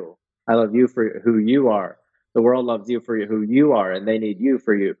love you. I love you for who you are. The world loves you for who you are, and they need you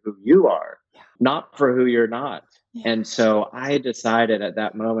for who you are, not for who you're not. Yeah. And so I decided at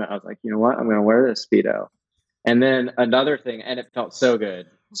that moment, I was like, you know what? I'm going to wear this Speedo. And then another thing, and it felt so good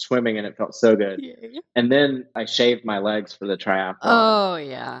swimming, and it felt so good. Yay. And then I shaved my legs for the triathlon. Oh,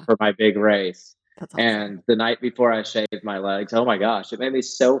 yeah. For my big race. That's awesome. And the night before I shaved my legs, oh my gosh, it made me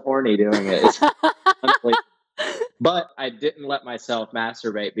so horny doing it. It's unbelievable. But I didn't let myself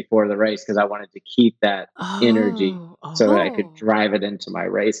masturbate before the race because I wanted to keep that energy so that I could drive it into my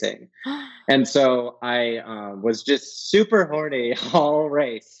racing. And so I was just super horny all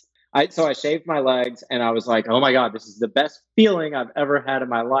race. So I shaved my legs and I was like, oh my God, this is the best feeling I've ever had in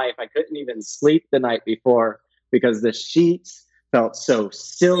my life. I couldn't even sleep the night before because the sheets felt so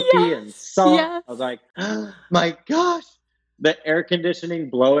silky and soft. Yes. I was like, oh my gosh. The air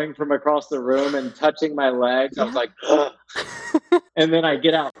conditioning blowing from across the room and touching my legs. I was like, ugh. And then I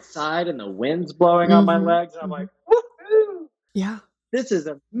get outside and the wind's blowing on my legs. And I'm like, woohoo! Yeah. This is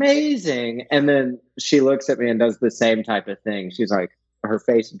amazing. And then she looks at me and does the same type of thing. She's like, her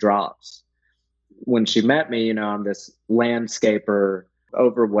face drops. When she met me, I'm this landscaper,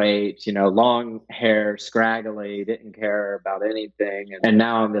 overweight, long hair, scraggly, didn't care about anything. And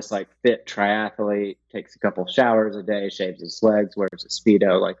now I'm this like fit triathlete, takes a couple showers a day, shaves his legs, wears a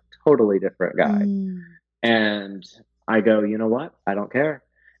Speedo, like totally different guy. And I go, you know what? I don't care.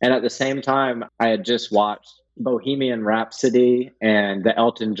 And at the same time, I had just watched Bohemian Rhapsody and the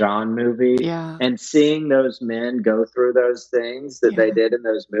Elton John movie. Yeah. And seeing those men go through those things that they did in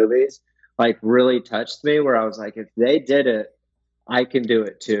those movies, like really touched me, where I was like, if they did it, I can do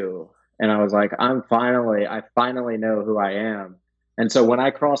it too. And I was like, I finally know who I am. And so when I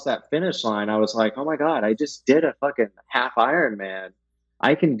crossed that finish line, I was like, oh my God, I just did a fucking half Ironman.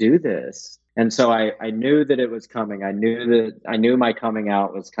 I can do this. And so I knew that it was coming. I knew my coming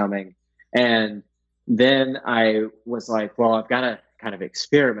out was coming. And then I was like, well, I've got to kind of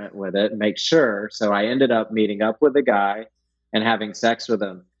experiment with it and make sure. So I ended up meeting up with a guy and having sex with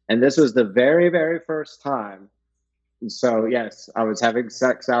him. And this was the very, very first time. So yes, I was having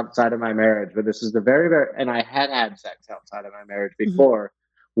sex outside of my marriage, but this is the very, very, and I had sex outside of my marriage before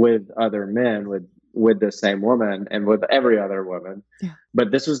with other men, with with the same woman and with every other woman. Yeah.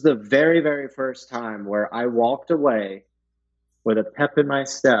 But this was the very, very first time where I walked away with a pep in my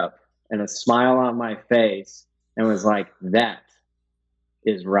step and a smile on my face and was like, that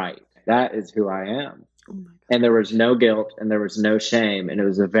is right. That is who I am. Oh my God. And there was no guilt and there was no shame. And it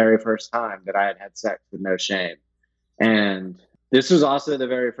was the very first time that I had had sex with no shame. And this was also the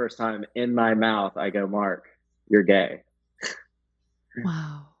very first time in my mouth I go, Mark, you're gay.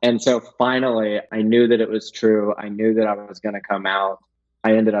 Wow. And so finally, I knew that it was true. I knew that I was going to come out.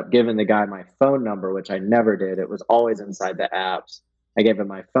 I ended up giving the guy my phone number, which I never did. It was always inside the apps. I gave him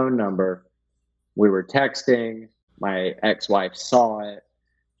my phone number. We were texting. My ex-wife saw it,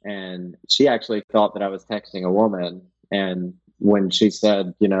 and she actually thought that I was texting a woman. And when she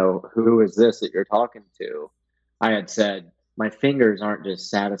said, who is this that you're talking to? I had said, my fingers aren't just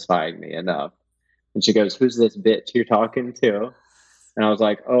satisfying me enough. And she goes, who's this bitch you're talking to? And I was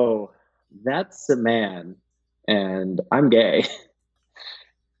like, oh, that's the man, and I'm gay.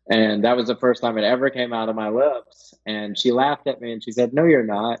 And that was the first time it ever came out of my lips. And she laughed at me and she said, no, you're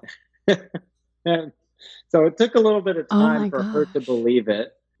not. And so it took a little bit of time for her to believe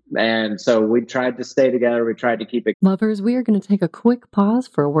it. And so we tried to stay together. We tried to keep it. Lovers, we are going to take a quick pause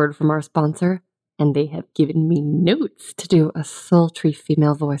for a word from our sponsor. And they have given me notes to do a sultry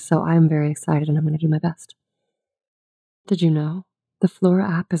female voice. So I'm very excited and I'm going to do my best. Did you know? The Flora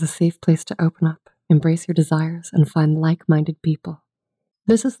app is a safe place to open up, embrace your desires, and find like-minded people.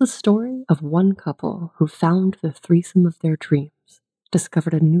 This is the story of one couple who found the threesome of their dreams,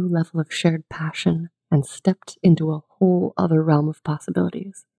 discovered a new level of shared passion, and stepped into a whole other realm of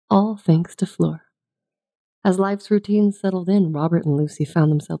possibilities, all thanks to Flora. As life's routines settled in, Robert and Lucy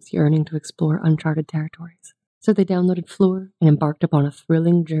found themselves yearning to explore uncharted territories. So they downloaded Flora and embarked upon a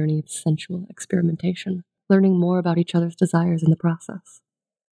thrilling journey of sensual experimentation, learning more about each other's desires in the process.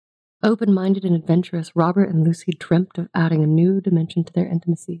 Open-minded and adventurous, Robert and Lucy dreamt of adding a new dimension to their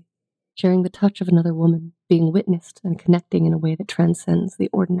intimacy, sharing the touch of another woman, being witnessed and connecting in a way that transcends the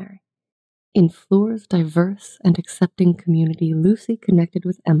ordinary. In Flora's diverse and accepting community, Lucy connected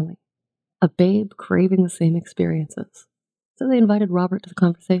with Emily, a babe craving the same experiences. So they invited Robert to the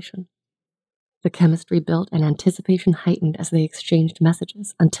conversation. The chemistry built and anticipation heightened as they exchanged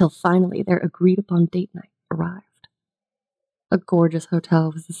messages until finally their agreed-upon date night arrived. A gorgeous hotel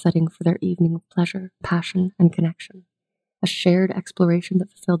was the setting for their evening of pleasure, passion, and connection, a shared exploration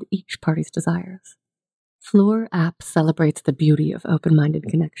that fulfilled each party's desires. Fleur app celebrates the beauty of open-minded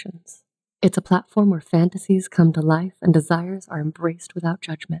connections. It's a platform where fantasies come to life and desires are embraced without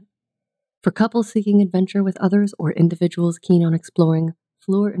judgment. For couples seeking adventure with others or individuals keen on exploring,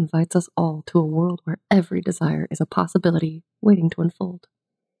 Fleur invites us all to a world where every desire is a possibility waiting to unfold.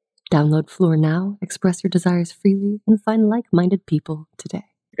 Download Fleur now, express your desires freely, and find like-minded people today.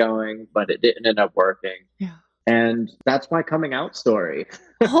 Going, but it didn't end up working. Yeah. And that's my coming out story.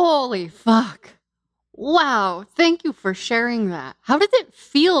 Holy fuck. Wow. Thank you for sharing that. How did it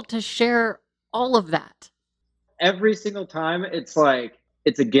feel to share all of that? Every single time, it's like,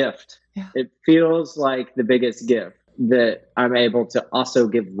 it's a gift. Yeah. It feels like the biggest gift that I'm able to also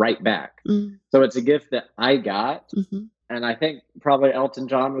give right back. Mm. So it's a gift that I got. Mm-hmm. And I think probably Elton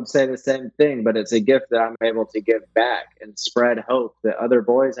John would say the same thing, but it's a gift that I'm able to give back and spread hope that other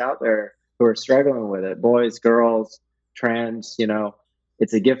boys out there who are struggling with it, boys, girls, trans,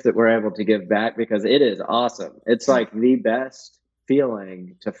 it's a gift that we're able to give back because it is awesome. It's like the best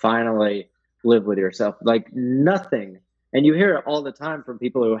feeling to finally live with yourself. Like nothing. And you hear it all the time from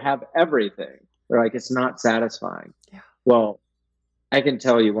people who have everything. They're like, it's not satisfying. Yeah. Well, I can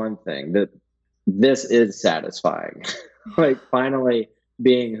tell you one thing, that this is satisfying. Like finally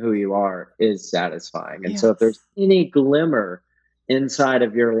being who you are is satisfying. And so if there's any glimmer inside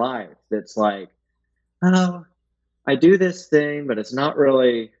of your life that's like, oh, I do this thing, but it's not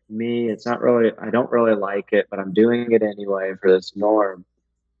really me. I don't really like it, but I'm doing it anyway for this norm.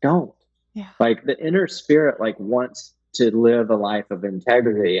 Don't. Yeah. Like the inner spirit wants to live a life of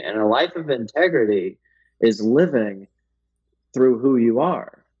integrity, and a life of integrity is living through who you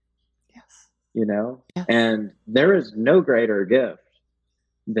are. Yes. And there is no greater gift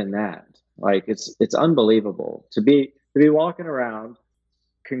than that. Like it's unbelievable to be walking around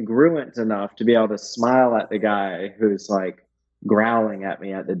congruent enough to be able to smile at the guy who's like growling at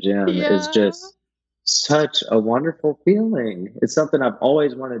me at the gym is just such a wonderful feeling. It's something I've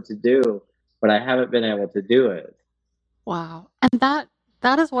always wanted to do, but I haven't been able to do it. Wow. And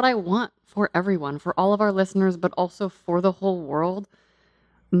that is what I want for everyone, for all of our listeners, but also for the whole world.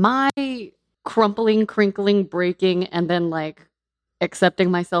 My crumpling, crinkling, breaking, and then accepting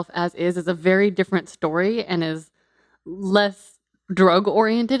myself as is a very different story and is less drug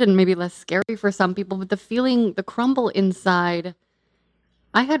oriented and maybe less scary for some people, but the feeling, the crumble inside,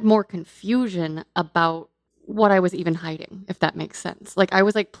 I had more confusion about what I was even hiding, if that makes sense. Like I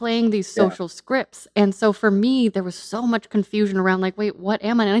was like playing these Yeah. social scripts. And so for me, there was so much confusion around like, wait, what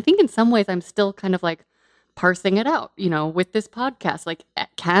am I? And I think in some ways I'm still kind of like parsing it out, with this podcast. Like,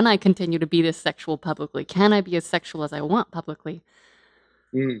 can I continue to be this sexual publicly? Can I be as sexual as I want publicly?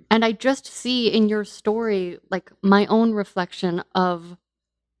 Mm. And I just see in your story, like my own reflection of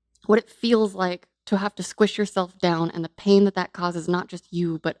what it feels like to have to squish yourself down and the pain that that causes, not just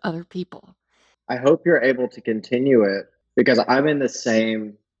you, but other people. I hope you're able to continue it because I'm in the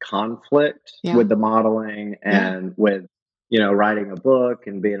same conflict Yeah. with the modeling Yeah. and with, writing a book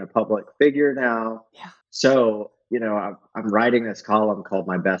and being a public figure now. Yeah. So, I'm writing this column called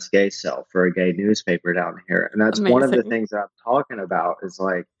My Best Gay Self for a gay newspaper down here. And that's one of the Amazing. things that I'm talking about is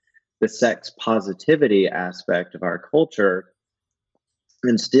like the sex positivity aspect of our culture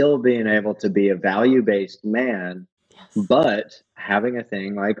and still being able to be a value based man, Yes. but having a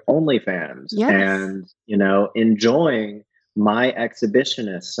thing like OnlyFans Yes. and, enjoying my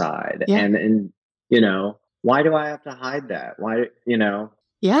exhibitionist side. Yeah. And, why do I have to hide that? Why?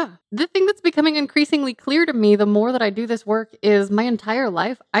 Yeah. The thing that's becoming increasingly clear to me the more that I do this work is my entire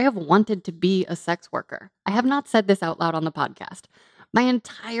life, I have wanted to be a sex worker. I have not said this out loud on the podcast. My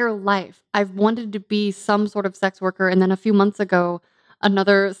entire life, I've wanted to be some sort of sex worker. And then a few months ago,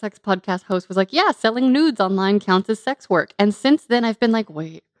 another sex podcast host was like, yeah, selling nudes online counts as sex work. And since then, I've been like,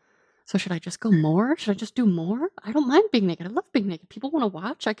 wait, so should I just go more? Should I just do more? I don't mind being naked. I love being naked. People want to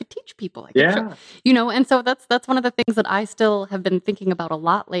watch. I could teach people. I could show, Yeah. and so that's one of the things that I still have been thinking about a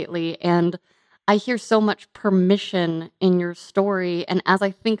lot lately. And I hear so much permission in your story. And as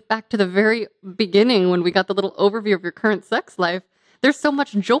I think back to the very beginning when we got the little overview of your current sex life, there's so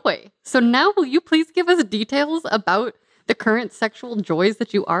much joy. So now will you please give us details about the current sexual joys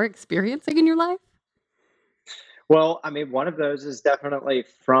that you are experiencing in your life? Well, I mean, one of those is definitely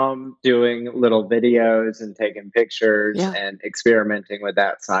from doing little videos and taking pictures Yeah. and experimenting with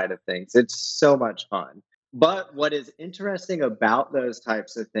that side of things. It's so much fun. But what is interesting about those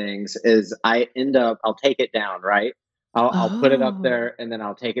types of things is I'll take it down, right? I'll put it up Oh. there and then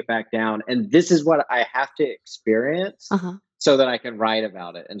I'll take it back down. And this is what I have to experience Uh-huh. so that I can write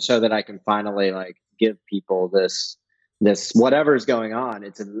about it and so that I can finally like give people this whatever's going on.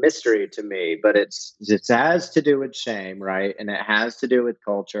 It's a mystery to me, but it has to do with shame, right? And it has to do with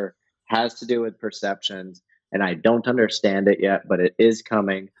culture, has to do with perceptions, and I don't understand it yet, but it is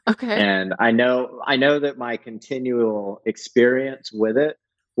coming. Okay. And I know that my continual experience with it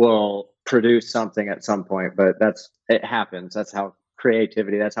will produce something at some point, but it happens. That's how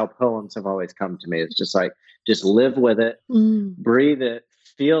creativity, that's how poems have always come to me. It's just like just live with it, Mm. breathe it,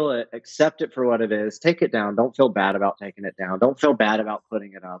 feel it, accept it for what it is, take it down. Don't feel bad about taking it down. Don't feel bad about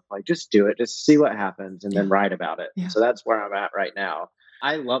putting it up. Like just do it, just see what happens and then Yeah. write about it. Yeah. So that's where I'm at right now.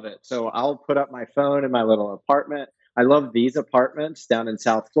 I love it. So I'll put up my phone in my little apartment. I love these apartments down in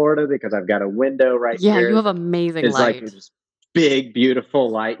South Florida because I've got a window right Yeah, you here have that amazing is like light. this big, beautiful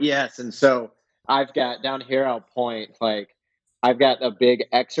light. Yes. And so I've got down here, I'll point like I've got a big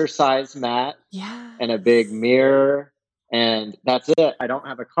exercise mat and a big Yes. mirror, and that's it. I don't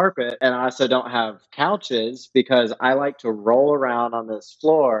have a carpet, and I also don't have couches because I like to roll around on this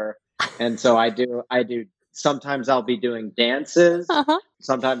floor. And so I do sometimes I'll be doing dances. Uh-huh.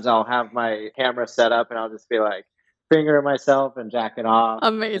 Sometimes I'll have my camera set up and I'll just be like fingering myself and jacking off.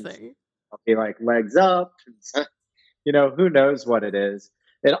 And Amazing. I'll be like legs up. Who knows what it is.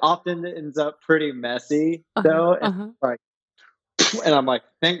 It often ends up pretty messy Uh-huh. though. And Uh-huh. like and I'm like,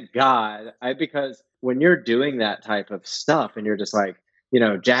 thank God. Because when you're doing that type of stuff and you're just like,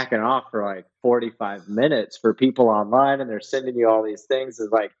 jacking off for like 45 minutes for people online and they're sending you all these things is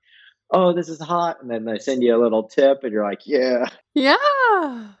like, oh, this is hot. And then they send you a little tip and you're like, yeah,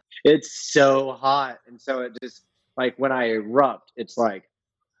 Yeah. it's so hot. And so it just like when I erupt, it's like,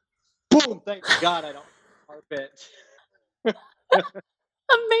 boom, thank God I don't carpet.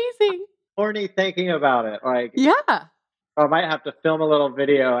 Amazing. Horny thinking about it. Like, Yeah. I might have to film a little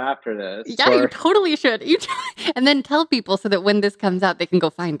video after this Yeah, you or totally should. And then tell people so that when this comes out, they can go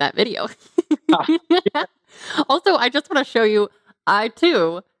find that video. Also, I just want to show you, I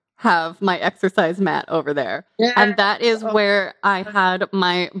too have my exercise mat over there. yeah. And that is Oh, where I had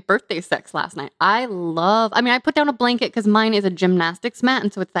my birthday sex last night. I put down a blanket because mine is a gymnastics mat.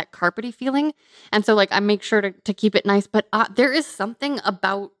 And so it's that carpety feeling. And so, like, I make sure to keep it nice. But there is something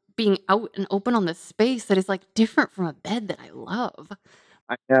about being out and open on this space that is like different from a bed that I love.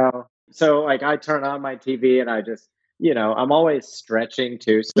 I know. So like I turn on my TV and I just, I'm always stretching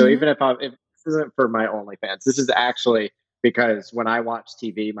too. So Hmm. even if this isn't for my OnlyFans, this is actually because when I watch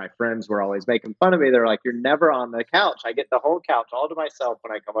TV, my friends were always making fun of me. They're like, "You're never on the couch. I get the whole couch all to myself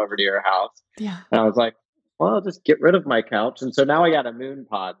when I come over to your house." Yeah. And I was like, "Well, I'll just get rid of my couch." And so now I got a moon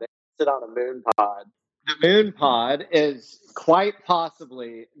pod. They sit on a moon pod. The moon pod is quite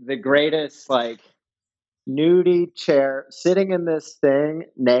possibly the greatest, like, nudie chair, sitting in this thing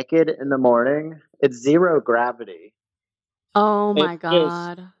naked in the morning. It's zero gravity. Oh It my just,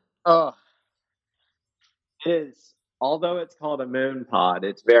 God. oh, it is. Although it's called a moon pod,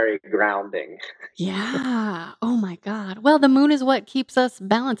 it's very grounding. Yeah. Oh my God. Well, the moon is what keeps us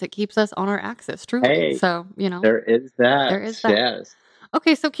balanced. It keeps us on our axis, truly. Hey, So, there is there that. is that. Yes.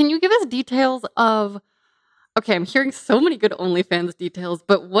 Okay, so can you give us details of okay, I'm hearing so many good OnlyFans details,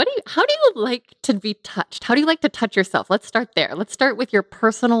 but how do you like to be touched? How do you like to touch yourself? Let's start there. Let's start with your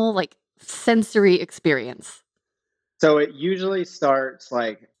personal, like, sensory experience. So it usually starts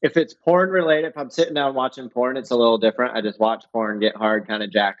like if it's porn related, if I'm sitting down watching porn, it's a little different. I just watch porn, get hard, kind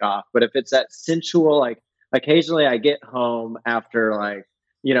of jack off. But if it's that sensual, like occasionally I get home after like,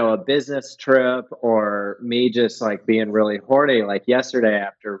 a business trip or me just like being really horny, like yesterday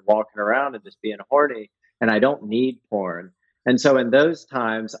after walking around and just being horny, and I don't need porn. And so in those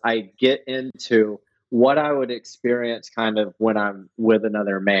times, I get into what I would experience kind of when I'm with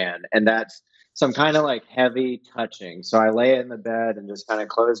another man. And that's some kind of like heavy touching. So I lay in the bed and just kind of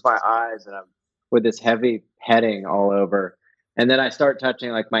close my eyes and I'm with this heavy petting all over. And then I start touching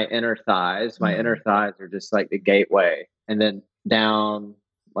like my inner thighs. My inner thighs are just like the gateway. And then down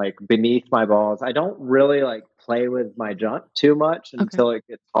like beneath my balls. I don't really like play with my junk too much until it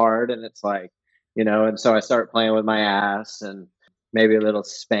gets hard and it's like, and so I start playing with my ass and maybe a little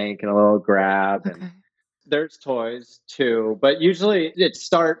spank and a little grab and there's toys too, but usually it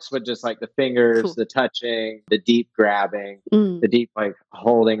starts with just like the fingers, Cool. the touching, the deep grabbing, Mm. the deep like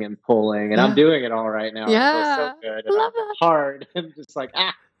holding and pulling. And I'm doing it all right now. It feels so Yeah. good. And Love I'm it. hard and just like,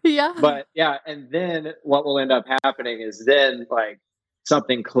 ah. Yeah. But yeah, and then what will end up happening is then like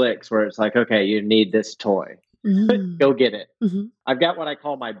something clicks where it's like, okay, you need this toy. Go get it. I've got what I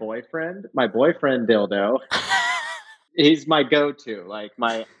call my boyfriend dildo. He's my go-to, like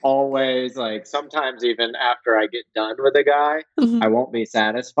my always, like sometimes even after I get done with a guy, I won't be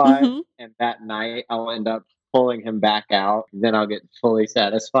satisfied. And that night I'll end up pulling him back out. Then I'll get fully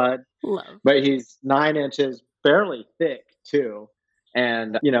satisfied. Love. But he's 9 inches, fairly thick too.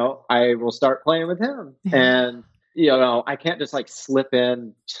 And, I will start playing with him. And, I can't just like slip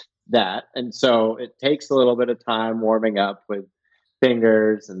in that. And so it takes a little bit of time warming up with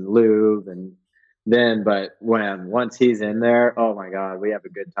fingers and lube and but once he's in there, oh my God, we have a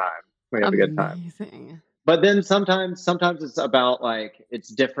good time. We have a good time. Amazing. But then sometimes it's about like it's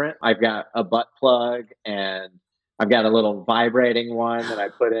different. I've got a butt plug and I've got a little vibrating one that I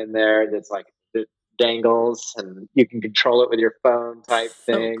put in there that's like it dangles and you can control it with your phone type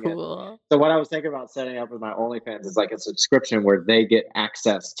So thing. And cool. so what I was thinking about setting up with my OnlyFans is like a subscription where they get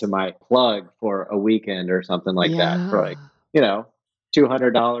access to my plug for a weekend or something like that for like,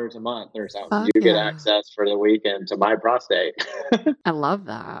 $200 a month or something. Fuck You get yeah. access for the weekend to my prostate. I love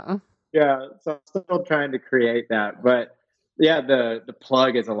that. Yeah, so I'm still trying to create that, but yeah, the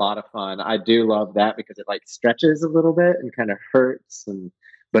plug is a lot of fun. I do love that because it like stretches a little bit and kind of hurts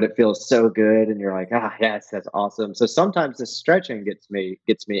but it feels so good and you're like, "Ah, yes, that's awesome." So sometimes the stretching gets me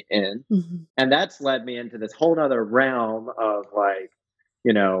in. And that's led me into this whole other realm of like,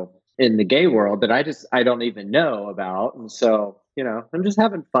 in the gay world that I don't even know about. And so, I'm just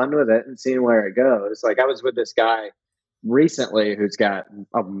having fun with it and seeing where it goes. Like I was with this guy recently who's got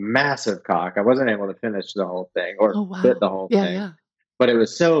a massive cock. I wasn't able to finish the whole thing or fit the whole thing. Yeah. But it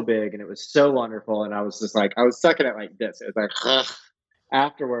was so big and it was so wonderful. And I was just like, I was sucking it like this. It was like, ugh.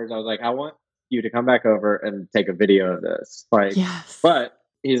 Afterwards, I was like, I want you to come back over and take a video of this. Like, but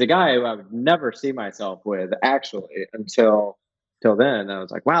he's a guy who I would never see myself with actually until then. I was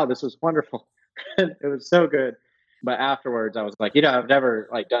like, wow, this was wonderful. It was so good. But afterwards, I was like, I've never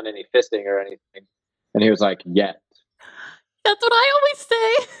like done any fisting or anything. And he was like, yet. That's what I always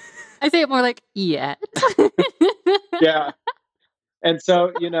say. I say it more like, yet. Yeah. And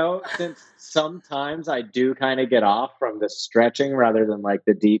so, since sometimes I do kind of get off from the stretching rather than like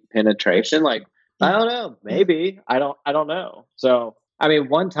the deep penetration, like, I don't know, maybe I don't know. So, I mean,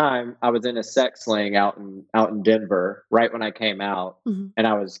 one time I was in a sex sling out in Denver right when I came out and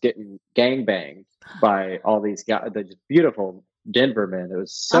I was getting gangbanged by all these guys, the beautiful Denver men. It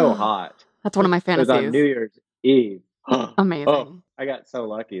was so hot. That's one of my It was fantasies. on New Year's Eve. Amazing. Oh, I got so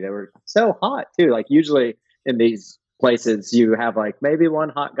lucky. They were so hot too. Like usually in these places you have like maybe one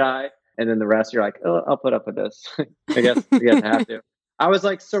hot guy and then the rest you're like, oh, I'll put up with this. I guess I have to. I was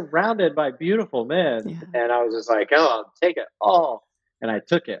like surrounded by beautiful men, Yeah. and I was just like, "Oh, I'll take it all." And I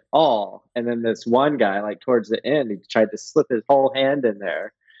took it all. And then this one guy, like towards the end, he tried to slip his whole hand in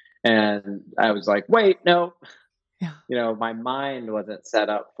there. And I was like, wait, no, Yeah. my mind wasn't set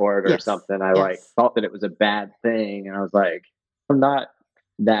up for it or Yes. something. I like Yes. thought that it was a bad thing. And I was like, I'm not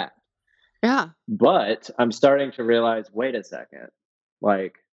that. Yeah. But I'm starting to realize, wait a second,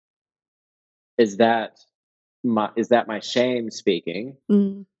 like, is that my shame speaking?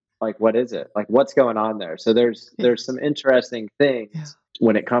 Mm. Like, what is it? Like, what's going on there? So there's Yeah. there's some interesting Yeah. things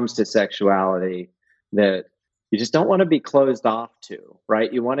when it comes to sexuality that you just don't want to be closed off to,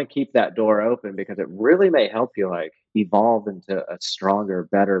 right? You want to keep that door open because it really may help you like evolve into a stronger,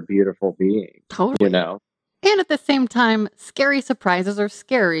 better, beautiful being, you Totally. know? And at the same time, scary surprises are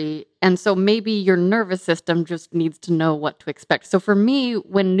scary. And so maybe your nervous system just needs to know what to expect. So for me,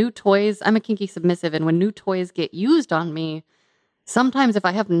 when new toys, I'm a kinky submissive, and when new toys get used on me, sometimes if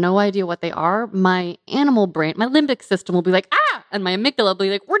I have no idea what they are, my animal brain, my limbic system will be like, ah, and my amygdala will be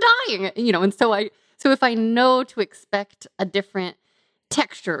like, we're dying, and so if I know to expect a different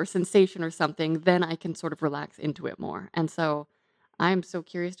texture or sensation or something, then I can sort of relax into it more. And so I'm so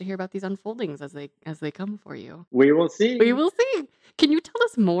curious to hear about these unfoldings as they come for you. We will We see. will see. Can you tell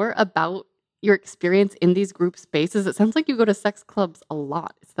us more about your experience in these group spaces? It sounds like you go to sex clubs a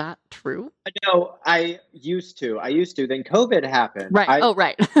lot. Is that true? No, I used to. I used to. Then COVID happened. Right. Oh,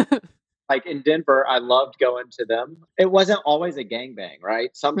 right. Like in Denver, I loved going to them. It wasn't always a gangbang, right? Right.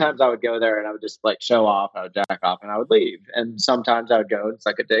 Sometimes I would go there and I would just like show off, I would jack off and I would leave. And sometimes I would go and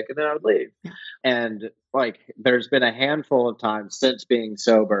suck a dick and then I would leave. Yeah. And like there's been a handful of times since being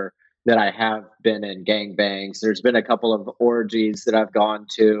sober that I have been in gangbangs. There's been a couple of orgies that I've gone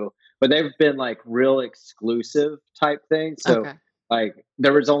to, but they've been like real exclusive type things. So Okay. like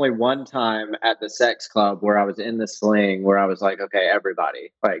there was only one time at the sex club where I was in the sling where I was like, okay,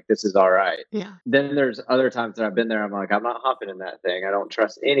 everybody, like this is all right. Yeah. Then there's other times that I've been there, I'm like, I'm not hopping in that thing. I don't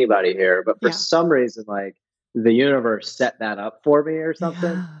trust anybody here. But for Yeah. some reason, like the universe set that up for me or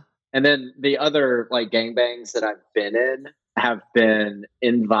something. Yeah. And then the other like gangbangs that I've been in have been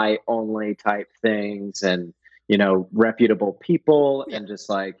invite only type things and reputable people Yeah. and just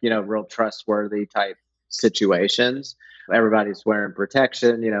like, real trustworthy type situations. Everybody's wearing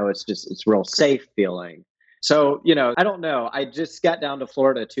protection, it's real safe feeling. So, I don't know. I just got down to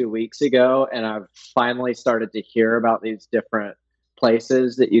Florida 2 weeks ago and I've finally started to hear about these different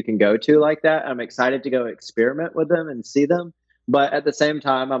places that you can go to like that. I'm excited to go experiment with them and see them. But at the same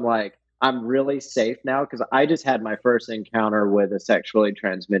time, I'm like, I'm really safe now because I just had my first encounter with a sexually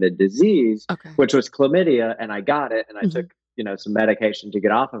transmitted disease, Okay. which was chlamydia, and I got it and I Mhm. took, some medication to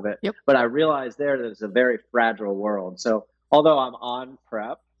get off of it. Yep. But I realized there that it's a very fragile world. So although I'm on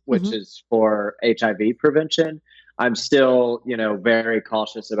PrEP, which Mhm. is for HIV prevention, I'm still, very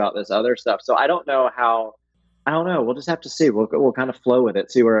cautious about this other stuff. So I don't know how. I don't know. We'll just have to see. We'll kind of flow with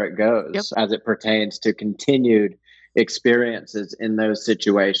it, see where it Yep. goes as it pertains to continued experiences in those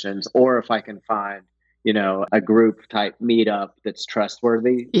situations, or if I can find, a group type meetup that's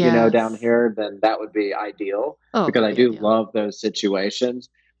trustworthy, down Yes. here, then that would be ideal Oh, because that'd I be do ideal. love those situations.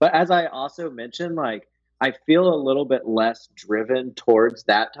 But as I also mentioned, like I feel a little bit less driven towards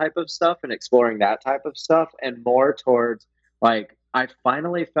that type of stuff and exploring that type of stuff and more towards like I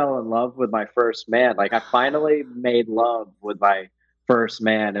finally fell in love with my first man. Like I finally made love with my first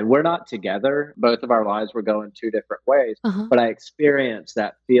man and we're not together. Both of our lives were going two different ways, Uh-huh. but I experienced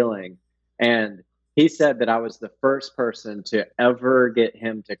that feeling. And he said that I was the first person to ever get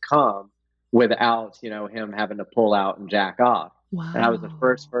him to come without, him having to pull out and jack off. And I was the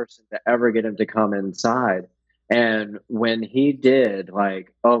first Wow. person to ever get him to come inside. And when he did,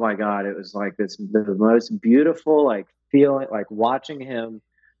 like, oh my God, it was like the most beautiful, like feeling, like watching him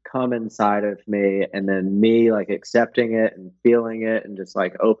come inside of me and then me like accepting it and feeling it and just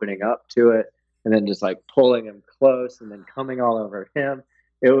like opening up to it and then just like pulling him close and then coming all over him.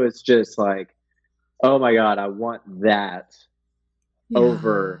 It was just like, oh my God, I want that Yeah.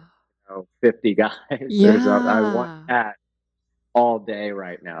 over 50 guys. I want Yeah. that all day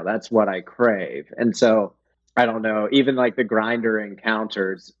right now. That's what I crave. And so I don't know, even like the grinder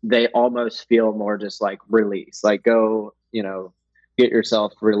encounters, they almost feel more just like release, like go, get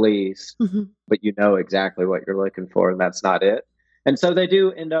yourself released, Mhm. but you know exactly what you're looking for, and that's not it. And so they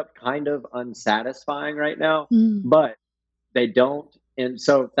do end up kind of unsatisfying right now, Mm. but they don't. And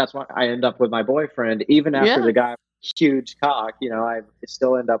so that's why I end up with my boyfriend, even after the Yes. guy with huge cock, I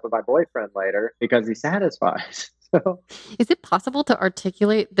still end up with my boyfriend later because he satisfies. So Is it possible to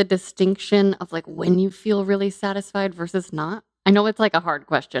articulate the distinction of, like, when you feel really satisfied versus not? I know it's, like, a hard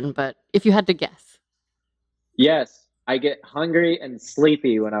question, but if you had to guess. yes, I get hungry and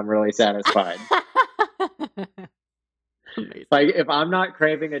sleepy when I'm really satisfied. Amazing. Like, if I'm not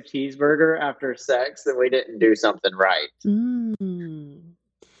craving a cheeseburger after sex, then we didn't do something right. Mm.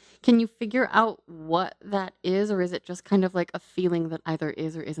 Can you figure out what that is, or is it just kind of like a feeling that either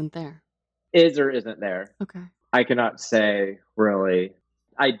is or isn't there? Is or isn't there? Okay. I cannot say really.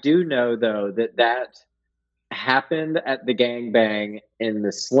 I do know though that happened at the gangbang in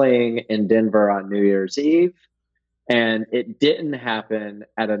the Sling in Denver on New Year's Eve. And it didn't happen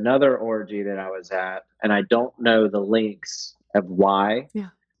at another orgy that I was at. And I don't know the links of why Yeah.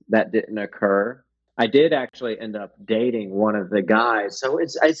 that didn't occur. I did actually end up dating one of the guys. So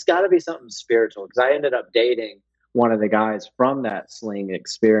it's got to be something spiritual because I ended up dating one of the guys from that Sling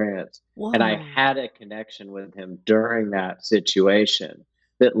experience. And I Whoa. had a connection with him during that situation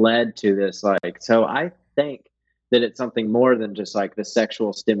that led to this. Like, so I think that it's something more than just like the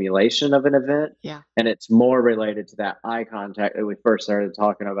sexual stimulation of an event. Yeah. And it's more related to that eye contact that we first started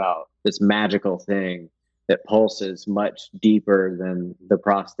talking about, this magical thing that pulses much deeper than the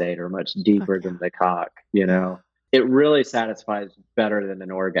prostate or much deeper than the cock, you know? It really satisfies better than an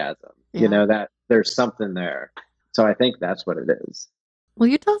orgasm. You know, that there's something there. So I think that's what it is. Will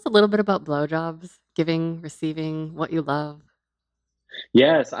you tell us a little bit about blowjobs? Giving, receiving, what you love?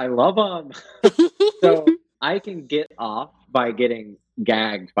 Yes, I love them. So I can get off by getting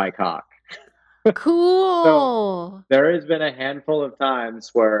gagged by cock. So Cool. there has been a handful of times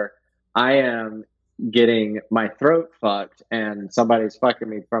where I am getting my throat fucked and somebody's fucking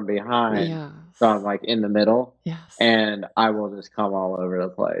me from behind. Yes. So I'm like in the middle Yes. and I will just come all over the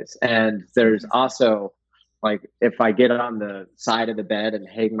place. And It's there's amazing. also like if I get on the side of the bed and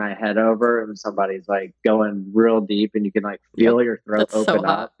hang my head over and somebody's like going real deep and you can like Yep. feel your throat That's so open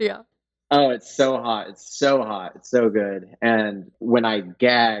hot. up. Yeah. Oh, it's so hot. It's so hot. It's so good. And when I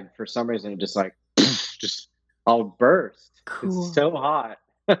gag, for some reason, it just like, just I'll burst. Cool. It's so hot.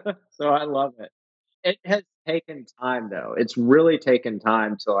 So I love it. It has taken time though. It's really taken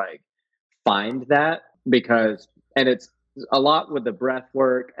time to like find that because, and it's a lot with the breath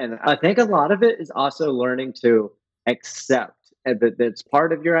work. And I think a lot of it is also learning to accept and that it's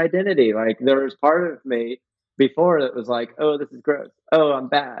part of your identity. Like there was part of me before that was like, oh, this is gross. Oh, I'm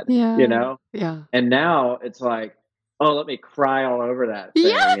bad, Yeah. you know? Yeah. And now it's like, oh, let me cry all over that thing.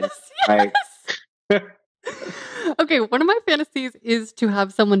 Yes. And like, Okay, one of my fantasies is to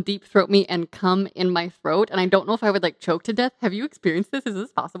have someone deep throat me and come in my throat, and I don't know if I would like choke to death. Have you experienced this? Is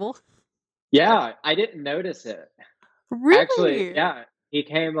this possible? yeah, I didn't notice it. Actually, Really? yeah, he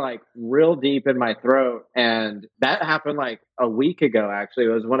came like real deep in my throat, and that happened like a week ago. Actually, it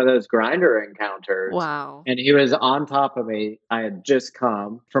was one of those grinder encounters, Wow. and he was on top of me. I had just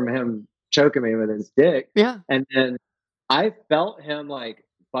come from him choking me with his dick, Yeah. and then I felt him like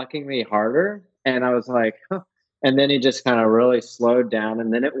fucking me harder, and I was like, huh. And then he just kind of really slowed down,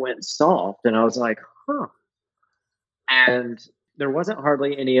 and then it went soft, and I was like, huh. And there wasn't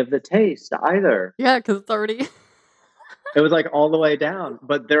hardly any of the taste either. Yeah, because it's already. It was like all the way down,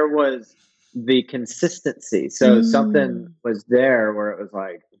 but there was the consistency. So something was there where it was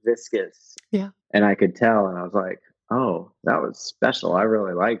like viscous. Yeah. And I could tell, and I was like, oh, that was special. I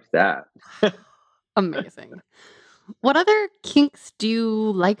really liked that. Amazing. What other kinks do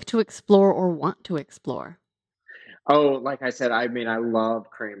you like to explore or want to explore? Oh, like I said, I mean, I love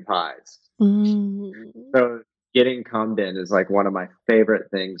cream pies. Mm. So getting cummed in is like one of my favorite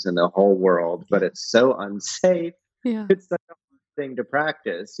things in the whole world, but it's so unsafe. Yeah. It's such a hard thing to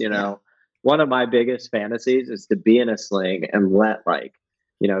practice, you Yeah. know. One of my biggest fantasies is to be in a sling and let like,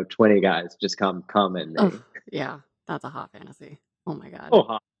 20 guys just come in me. Oh, yeah. That's a hot fantasy. Oh my God. Oh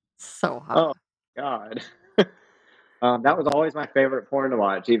hot. So hot. Oh God. That was always my favorite porn to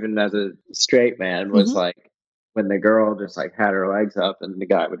watch, even as a straight man, was like when the girl just like had her legs up and the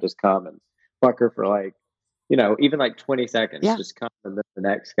guy would just come and fuck her for like, even like 20 seconds, Yeah. just come and then the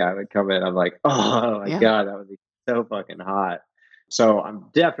next guy would come in. I'm like, oh my God, that would be so fucking hot. So I'm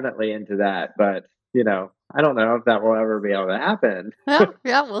definitely into that, but I don't know if that will ever be able to happen.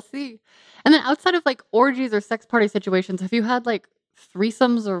 Yeah, we'll see. And then outside of like orgies or sex party situations, have you had like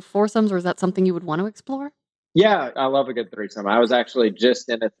threesomes or foursomes, or is that something you would want to explore? Yeah, I love a good threesome. I was actually just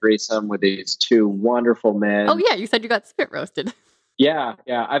in a threesome with these two wonderful men. Oh yeah, you said you got spit roasted. Yeah.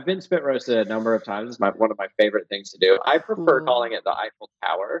 I've been spit roasted a number of times. It's one of my favorite things to do. I prefer calling it the Eiffel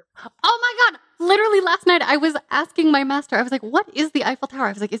Tower. Oh my God. Literally last night I was asking my master, I was like, what is the Eiffel Tower?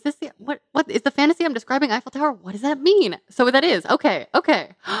 I was like, is this what is the fantasy I'm describing Eiffel Tower? What does that mean? So that is. Okay.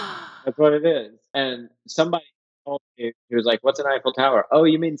 That's what it is. And somebody told me, he was like, what's an Eiffel Tower? Oh,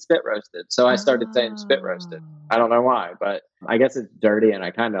 you mean spit roasted. So I started saying spit roasted. I don't know why, but I guess it's dirty and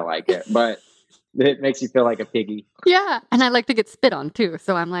I kind of like it. But It makes you feel like a piggy. Yeah, and I like to get spit on too,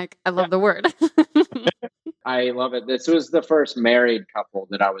 so I'm like, I Yeah, love the word. I love it. This was the first married couple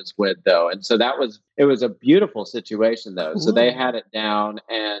that I was with, though, and so it was a beautiful situation, though. So they Cool. had it down,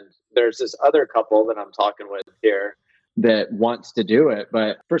 and there's this other couple that I'm talking with here that wants to do it,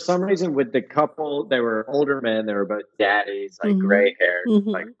 but for some reason, with the couple, they were older men. They were both daddies, like Mhm. gray haired,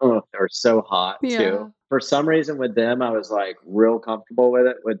 like Mhm. oh, they were so hot too. Yeah. For some reason, with them, I was like real comfortable with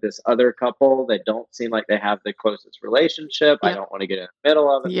it. With this other couple, they don't seem like they have the closest relationship. I Yep. don't want to get in the middle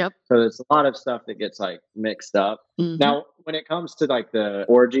of it. Yep. So there's a lot of stuff that gets like mixed up. Mhm. Now, when it comes to like the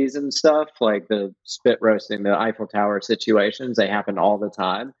orgies and stuff, like the spit roasting, the Eiffel Tower situations, they happen all the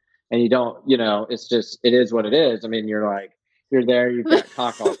time. And you don't, it's just, it is what it is. I mean, you're there, you've got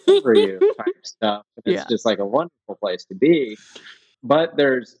cock all over you type stuff. And it's Yeah. just like a wonderful place to be. But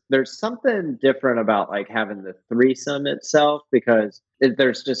there's something different about like having the threesome itself because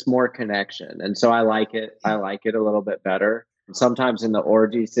there's just more connection, and so I like it. I Yeah. like it a little bit better. Sometimes in the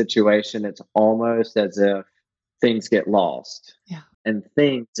orgy situation, it's almost as if things get lost, Yeah. and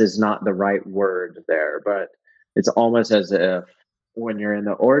things is not the right word there, but it's almost as if when you're in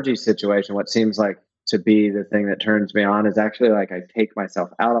the orgy situation, what seems like to be the thing that turns me on is actually like I take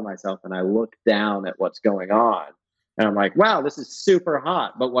myself out of myself and I look down at what's going on and I'm like, wow, this is super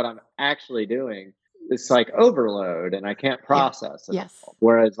hot. But what I'm actually doing is like overload and I can't Yeah. process it Yes. all.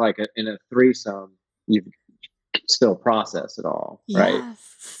 Whereas, like in a threesome, you can still process it all, right?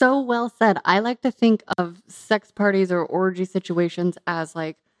 Yes. So well said. I like to think of sex parties or orgy situations as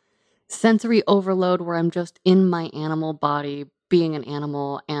like sensory overload where I'm just in my animal body being an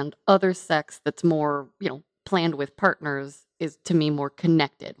animal, and other sex that's more, planned with partners is to me more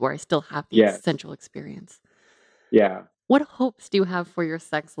connected, where I still have the Yes. sensual experience. Yeah. What hopes do you have for your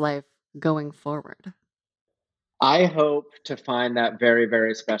sex life going forward? I hope to find that very,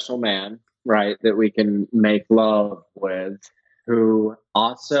 very special man, right, that we can make love with, who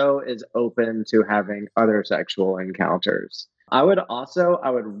also is open to having other sexual encounters. I would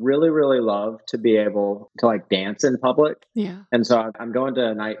really, really love to be able to like dance in public. Yeah. And so I'm going to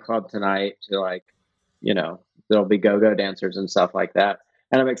a nightclub tonight to like, there'll be go go dancers and stuff like that.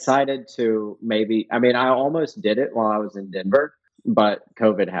 And I'm excited to maybe, I mean, I almost did it while I was in Denver but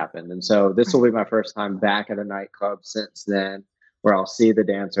COVID happened. And so this will Right. be my first time back at a nightclub since then, where I'll see the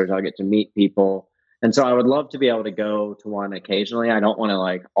dancers, I'll get to meet people. And so I would love to be able to go to one occasionally. I don't want to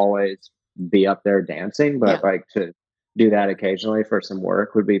like always be up there dancing, but Yeah. like to do that occasionally for some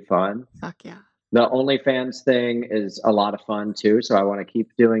work would be fun. Fuck yeah. The OnlyFans thing is a lot of fun too. So I want to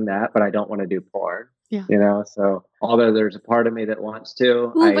keep doing that, but I don't want to do porn, Yeah. So although there's a part of me that wants to,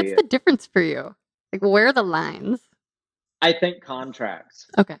 Ooh, what's the difference for you? Like, where are the lines? I think contracts.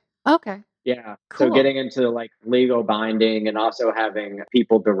 Okay. Okay. Yeah. So Cool. getting into like legal binding and also having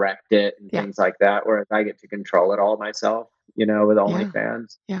people direct it and Yeah. things like that, whereas I get to control it all myself, with Yeah.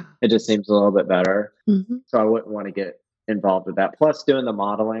 OnlyFans, Yeah. it just seems a little bit better. Mhm. So I wouldn't want to get involved with that. Plus doing the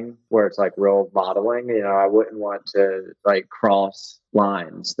modeling where it's like real modeling, I wouldn't want to like cross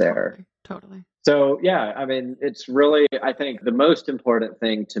lines there. Totally. Totally. So yeah, I mean, it's really, I think the most important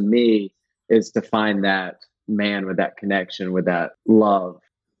thing to me is to find that man with that connection, with that love,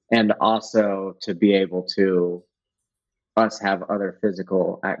 and also to be able to us have other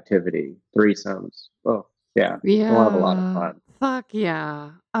physical activity, threesomes. Oh, yeah, we'll have a lot of Yeah. fun. Fuck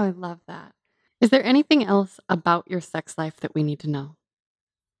yeah. I love that. Is there anything else about your sex life that we need to know?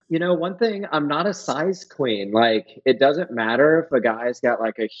 One thing, I'm not a size queen. Like, it doesn't matter if a guy's got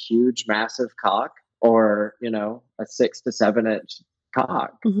like a huge, massive cock or, a 6 to 7 inch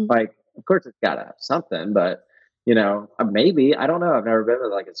cock. Mhm. Like, of course, it's got to have something, but, maybe, I don't know. I've never been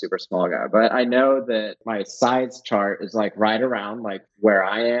with like a super small guy, but I know that my size chart is like right around like where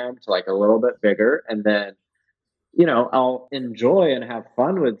I am to like a little bit bigger. And then I'll enjoy and have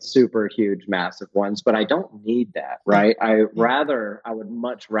fun with super huge, massive ones, but I don't need that, Yeah. right? Yeah. I would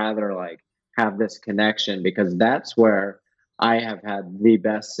much rather like have this connection because that's where I have had the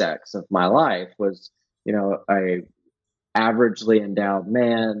best sex of my life was, a averagely endowed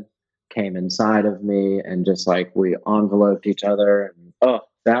man came inside of me and just like we enveloped each other and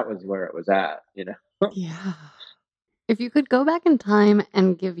that was where it was at. Yeah. If you could go back in time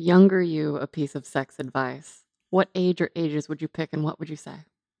and give younger you a piece of sex advice, what age or ages would you pick and what would you say?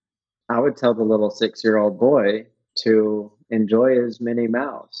 I would tell the little 6-year-old boy to enjoy his Minnie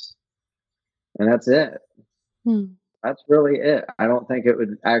Mouse. And that's it. Hmm. That's really it. I don't think it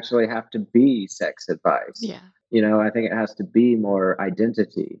would actually have to be sex advice. Yeah. I think it has to be more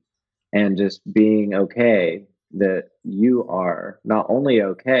identity and just being okay that you are not only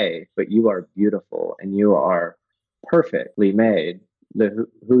okay, but you are beautiful and you are perfectly made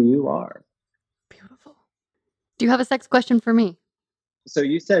who you are. Do you have a sex question for me? So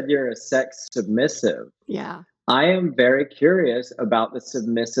you said you're a sex submissive. Yeah. I am very curious about the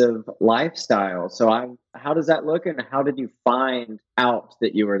submissive lifestyle. How does that look and how did you find out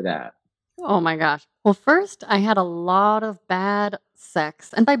that you were that? Oh my gosh. Well, first, I had a lot of bad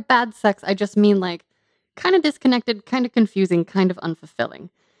sex. And by bad sex, I just mean like kind of disconnected, kind of confusing, kind of unfulfilling.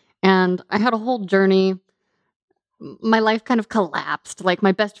 And I had a whole journey. My life kind of collapsed. Like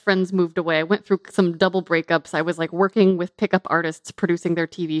my best friends moved away. I went through some double breakups. I was like working with pickup artists producing their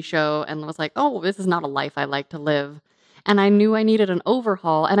TV show and was like, "Oh, this is not a life I like to live." And I knew I needed an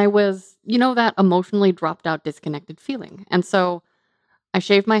overhaul and I was, that emotionally dropped out disconnected feeling. And so I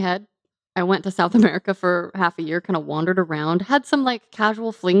shaved my head. I went to South America for half a year, kind of wandered around, had some like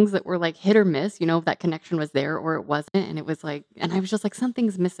casual flings that were like hit or miss, if that connection was there or it wasn't. And it was like, and I was just like,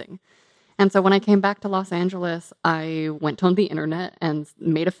 something's missing. And so when I came back to Los Angeles, I went on the internet and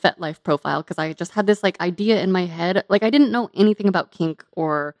made a FetLife profile because I just had this like idea in my head. Like I didn't know anything about kink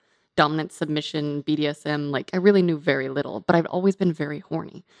or dominant submission, BDSM. Like I really knew very little, but I've always been very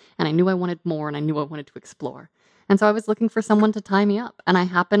horny and I knew I wanted more and I knew I wanted to explore. And so I was looking for someone to tie me up. And I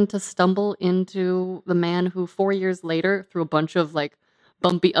happened to stumble into the man who 4 years later, through a bunch of like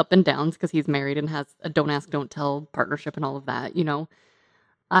bumpy up and downs, because he's married and has a don't ask, don't tell partnership and all of that,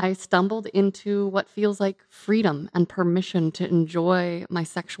 I stumbled into what feels like freedom and permission to enjoy my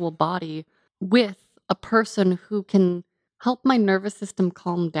sexual body with a person who can help my nervous system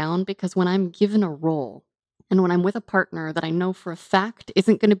calm down. Because when I'm given a role and when I'm with a partner that I know for a fact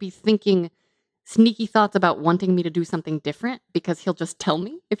isn't going to be thinking sneaky thoughts about wanting me to do something different because he'll just tell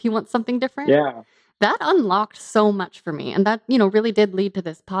me if he wants something different, Yeah. that unlocked so much for me. And that, really did lead to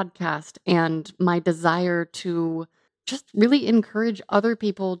this podcast and my desire to just really encourage other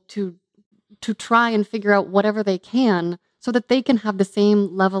people to try and figure out whatever they can so that they can have the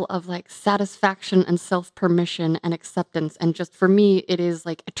same level of like satisfaction and self-permission and acceptance. And just for me, it is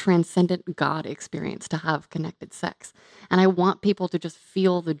like a transcendent God experience to have connected sex. And I want people to just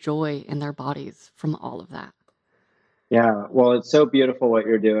feel the joy in their bodies from all of that. Yeah, well, it's so beautiful what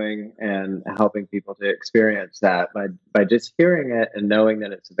you're doing and helping people to experience that by just hearing it and knowing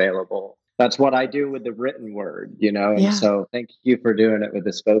that it's available. That's what I do with the written word, and Yeah. so thank you for doing it with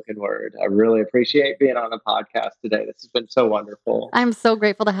the spoken word. I really appreciate being on the podcast today. This has been so wonderful. I'm so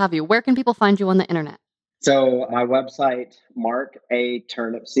grateful to have you. Where can people find you on the internet? So my website,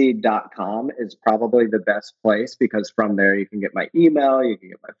 markaturnipseed.com, is probably the best place because from there you can get my email, you can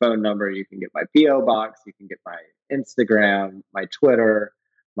get my phone number, you can get my PO box, you can get my Instagram, my Twitter,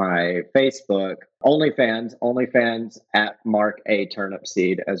 my Facebook, OnlyFans at Mark A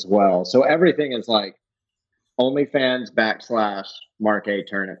Turnipseed as well. So everything is like OnlyFans / Mark A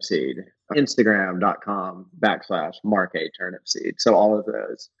Turnipseed, Instagram.com / Mark A Turnipseed. So all of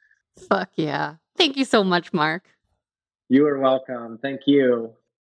those. Fuck yeah. Thank you so much, Mark. You are welcome. Thank you.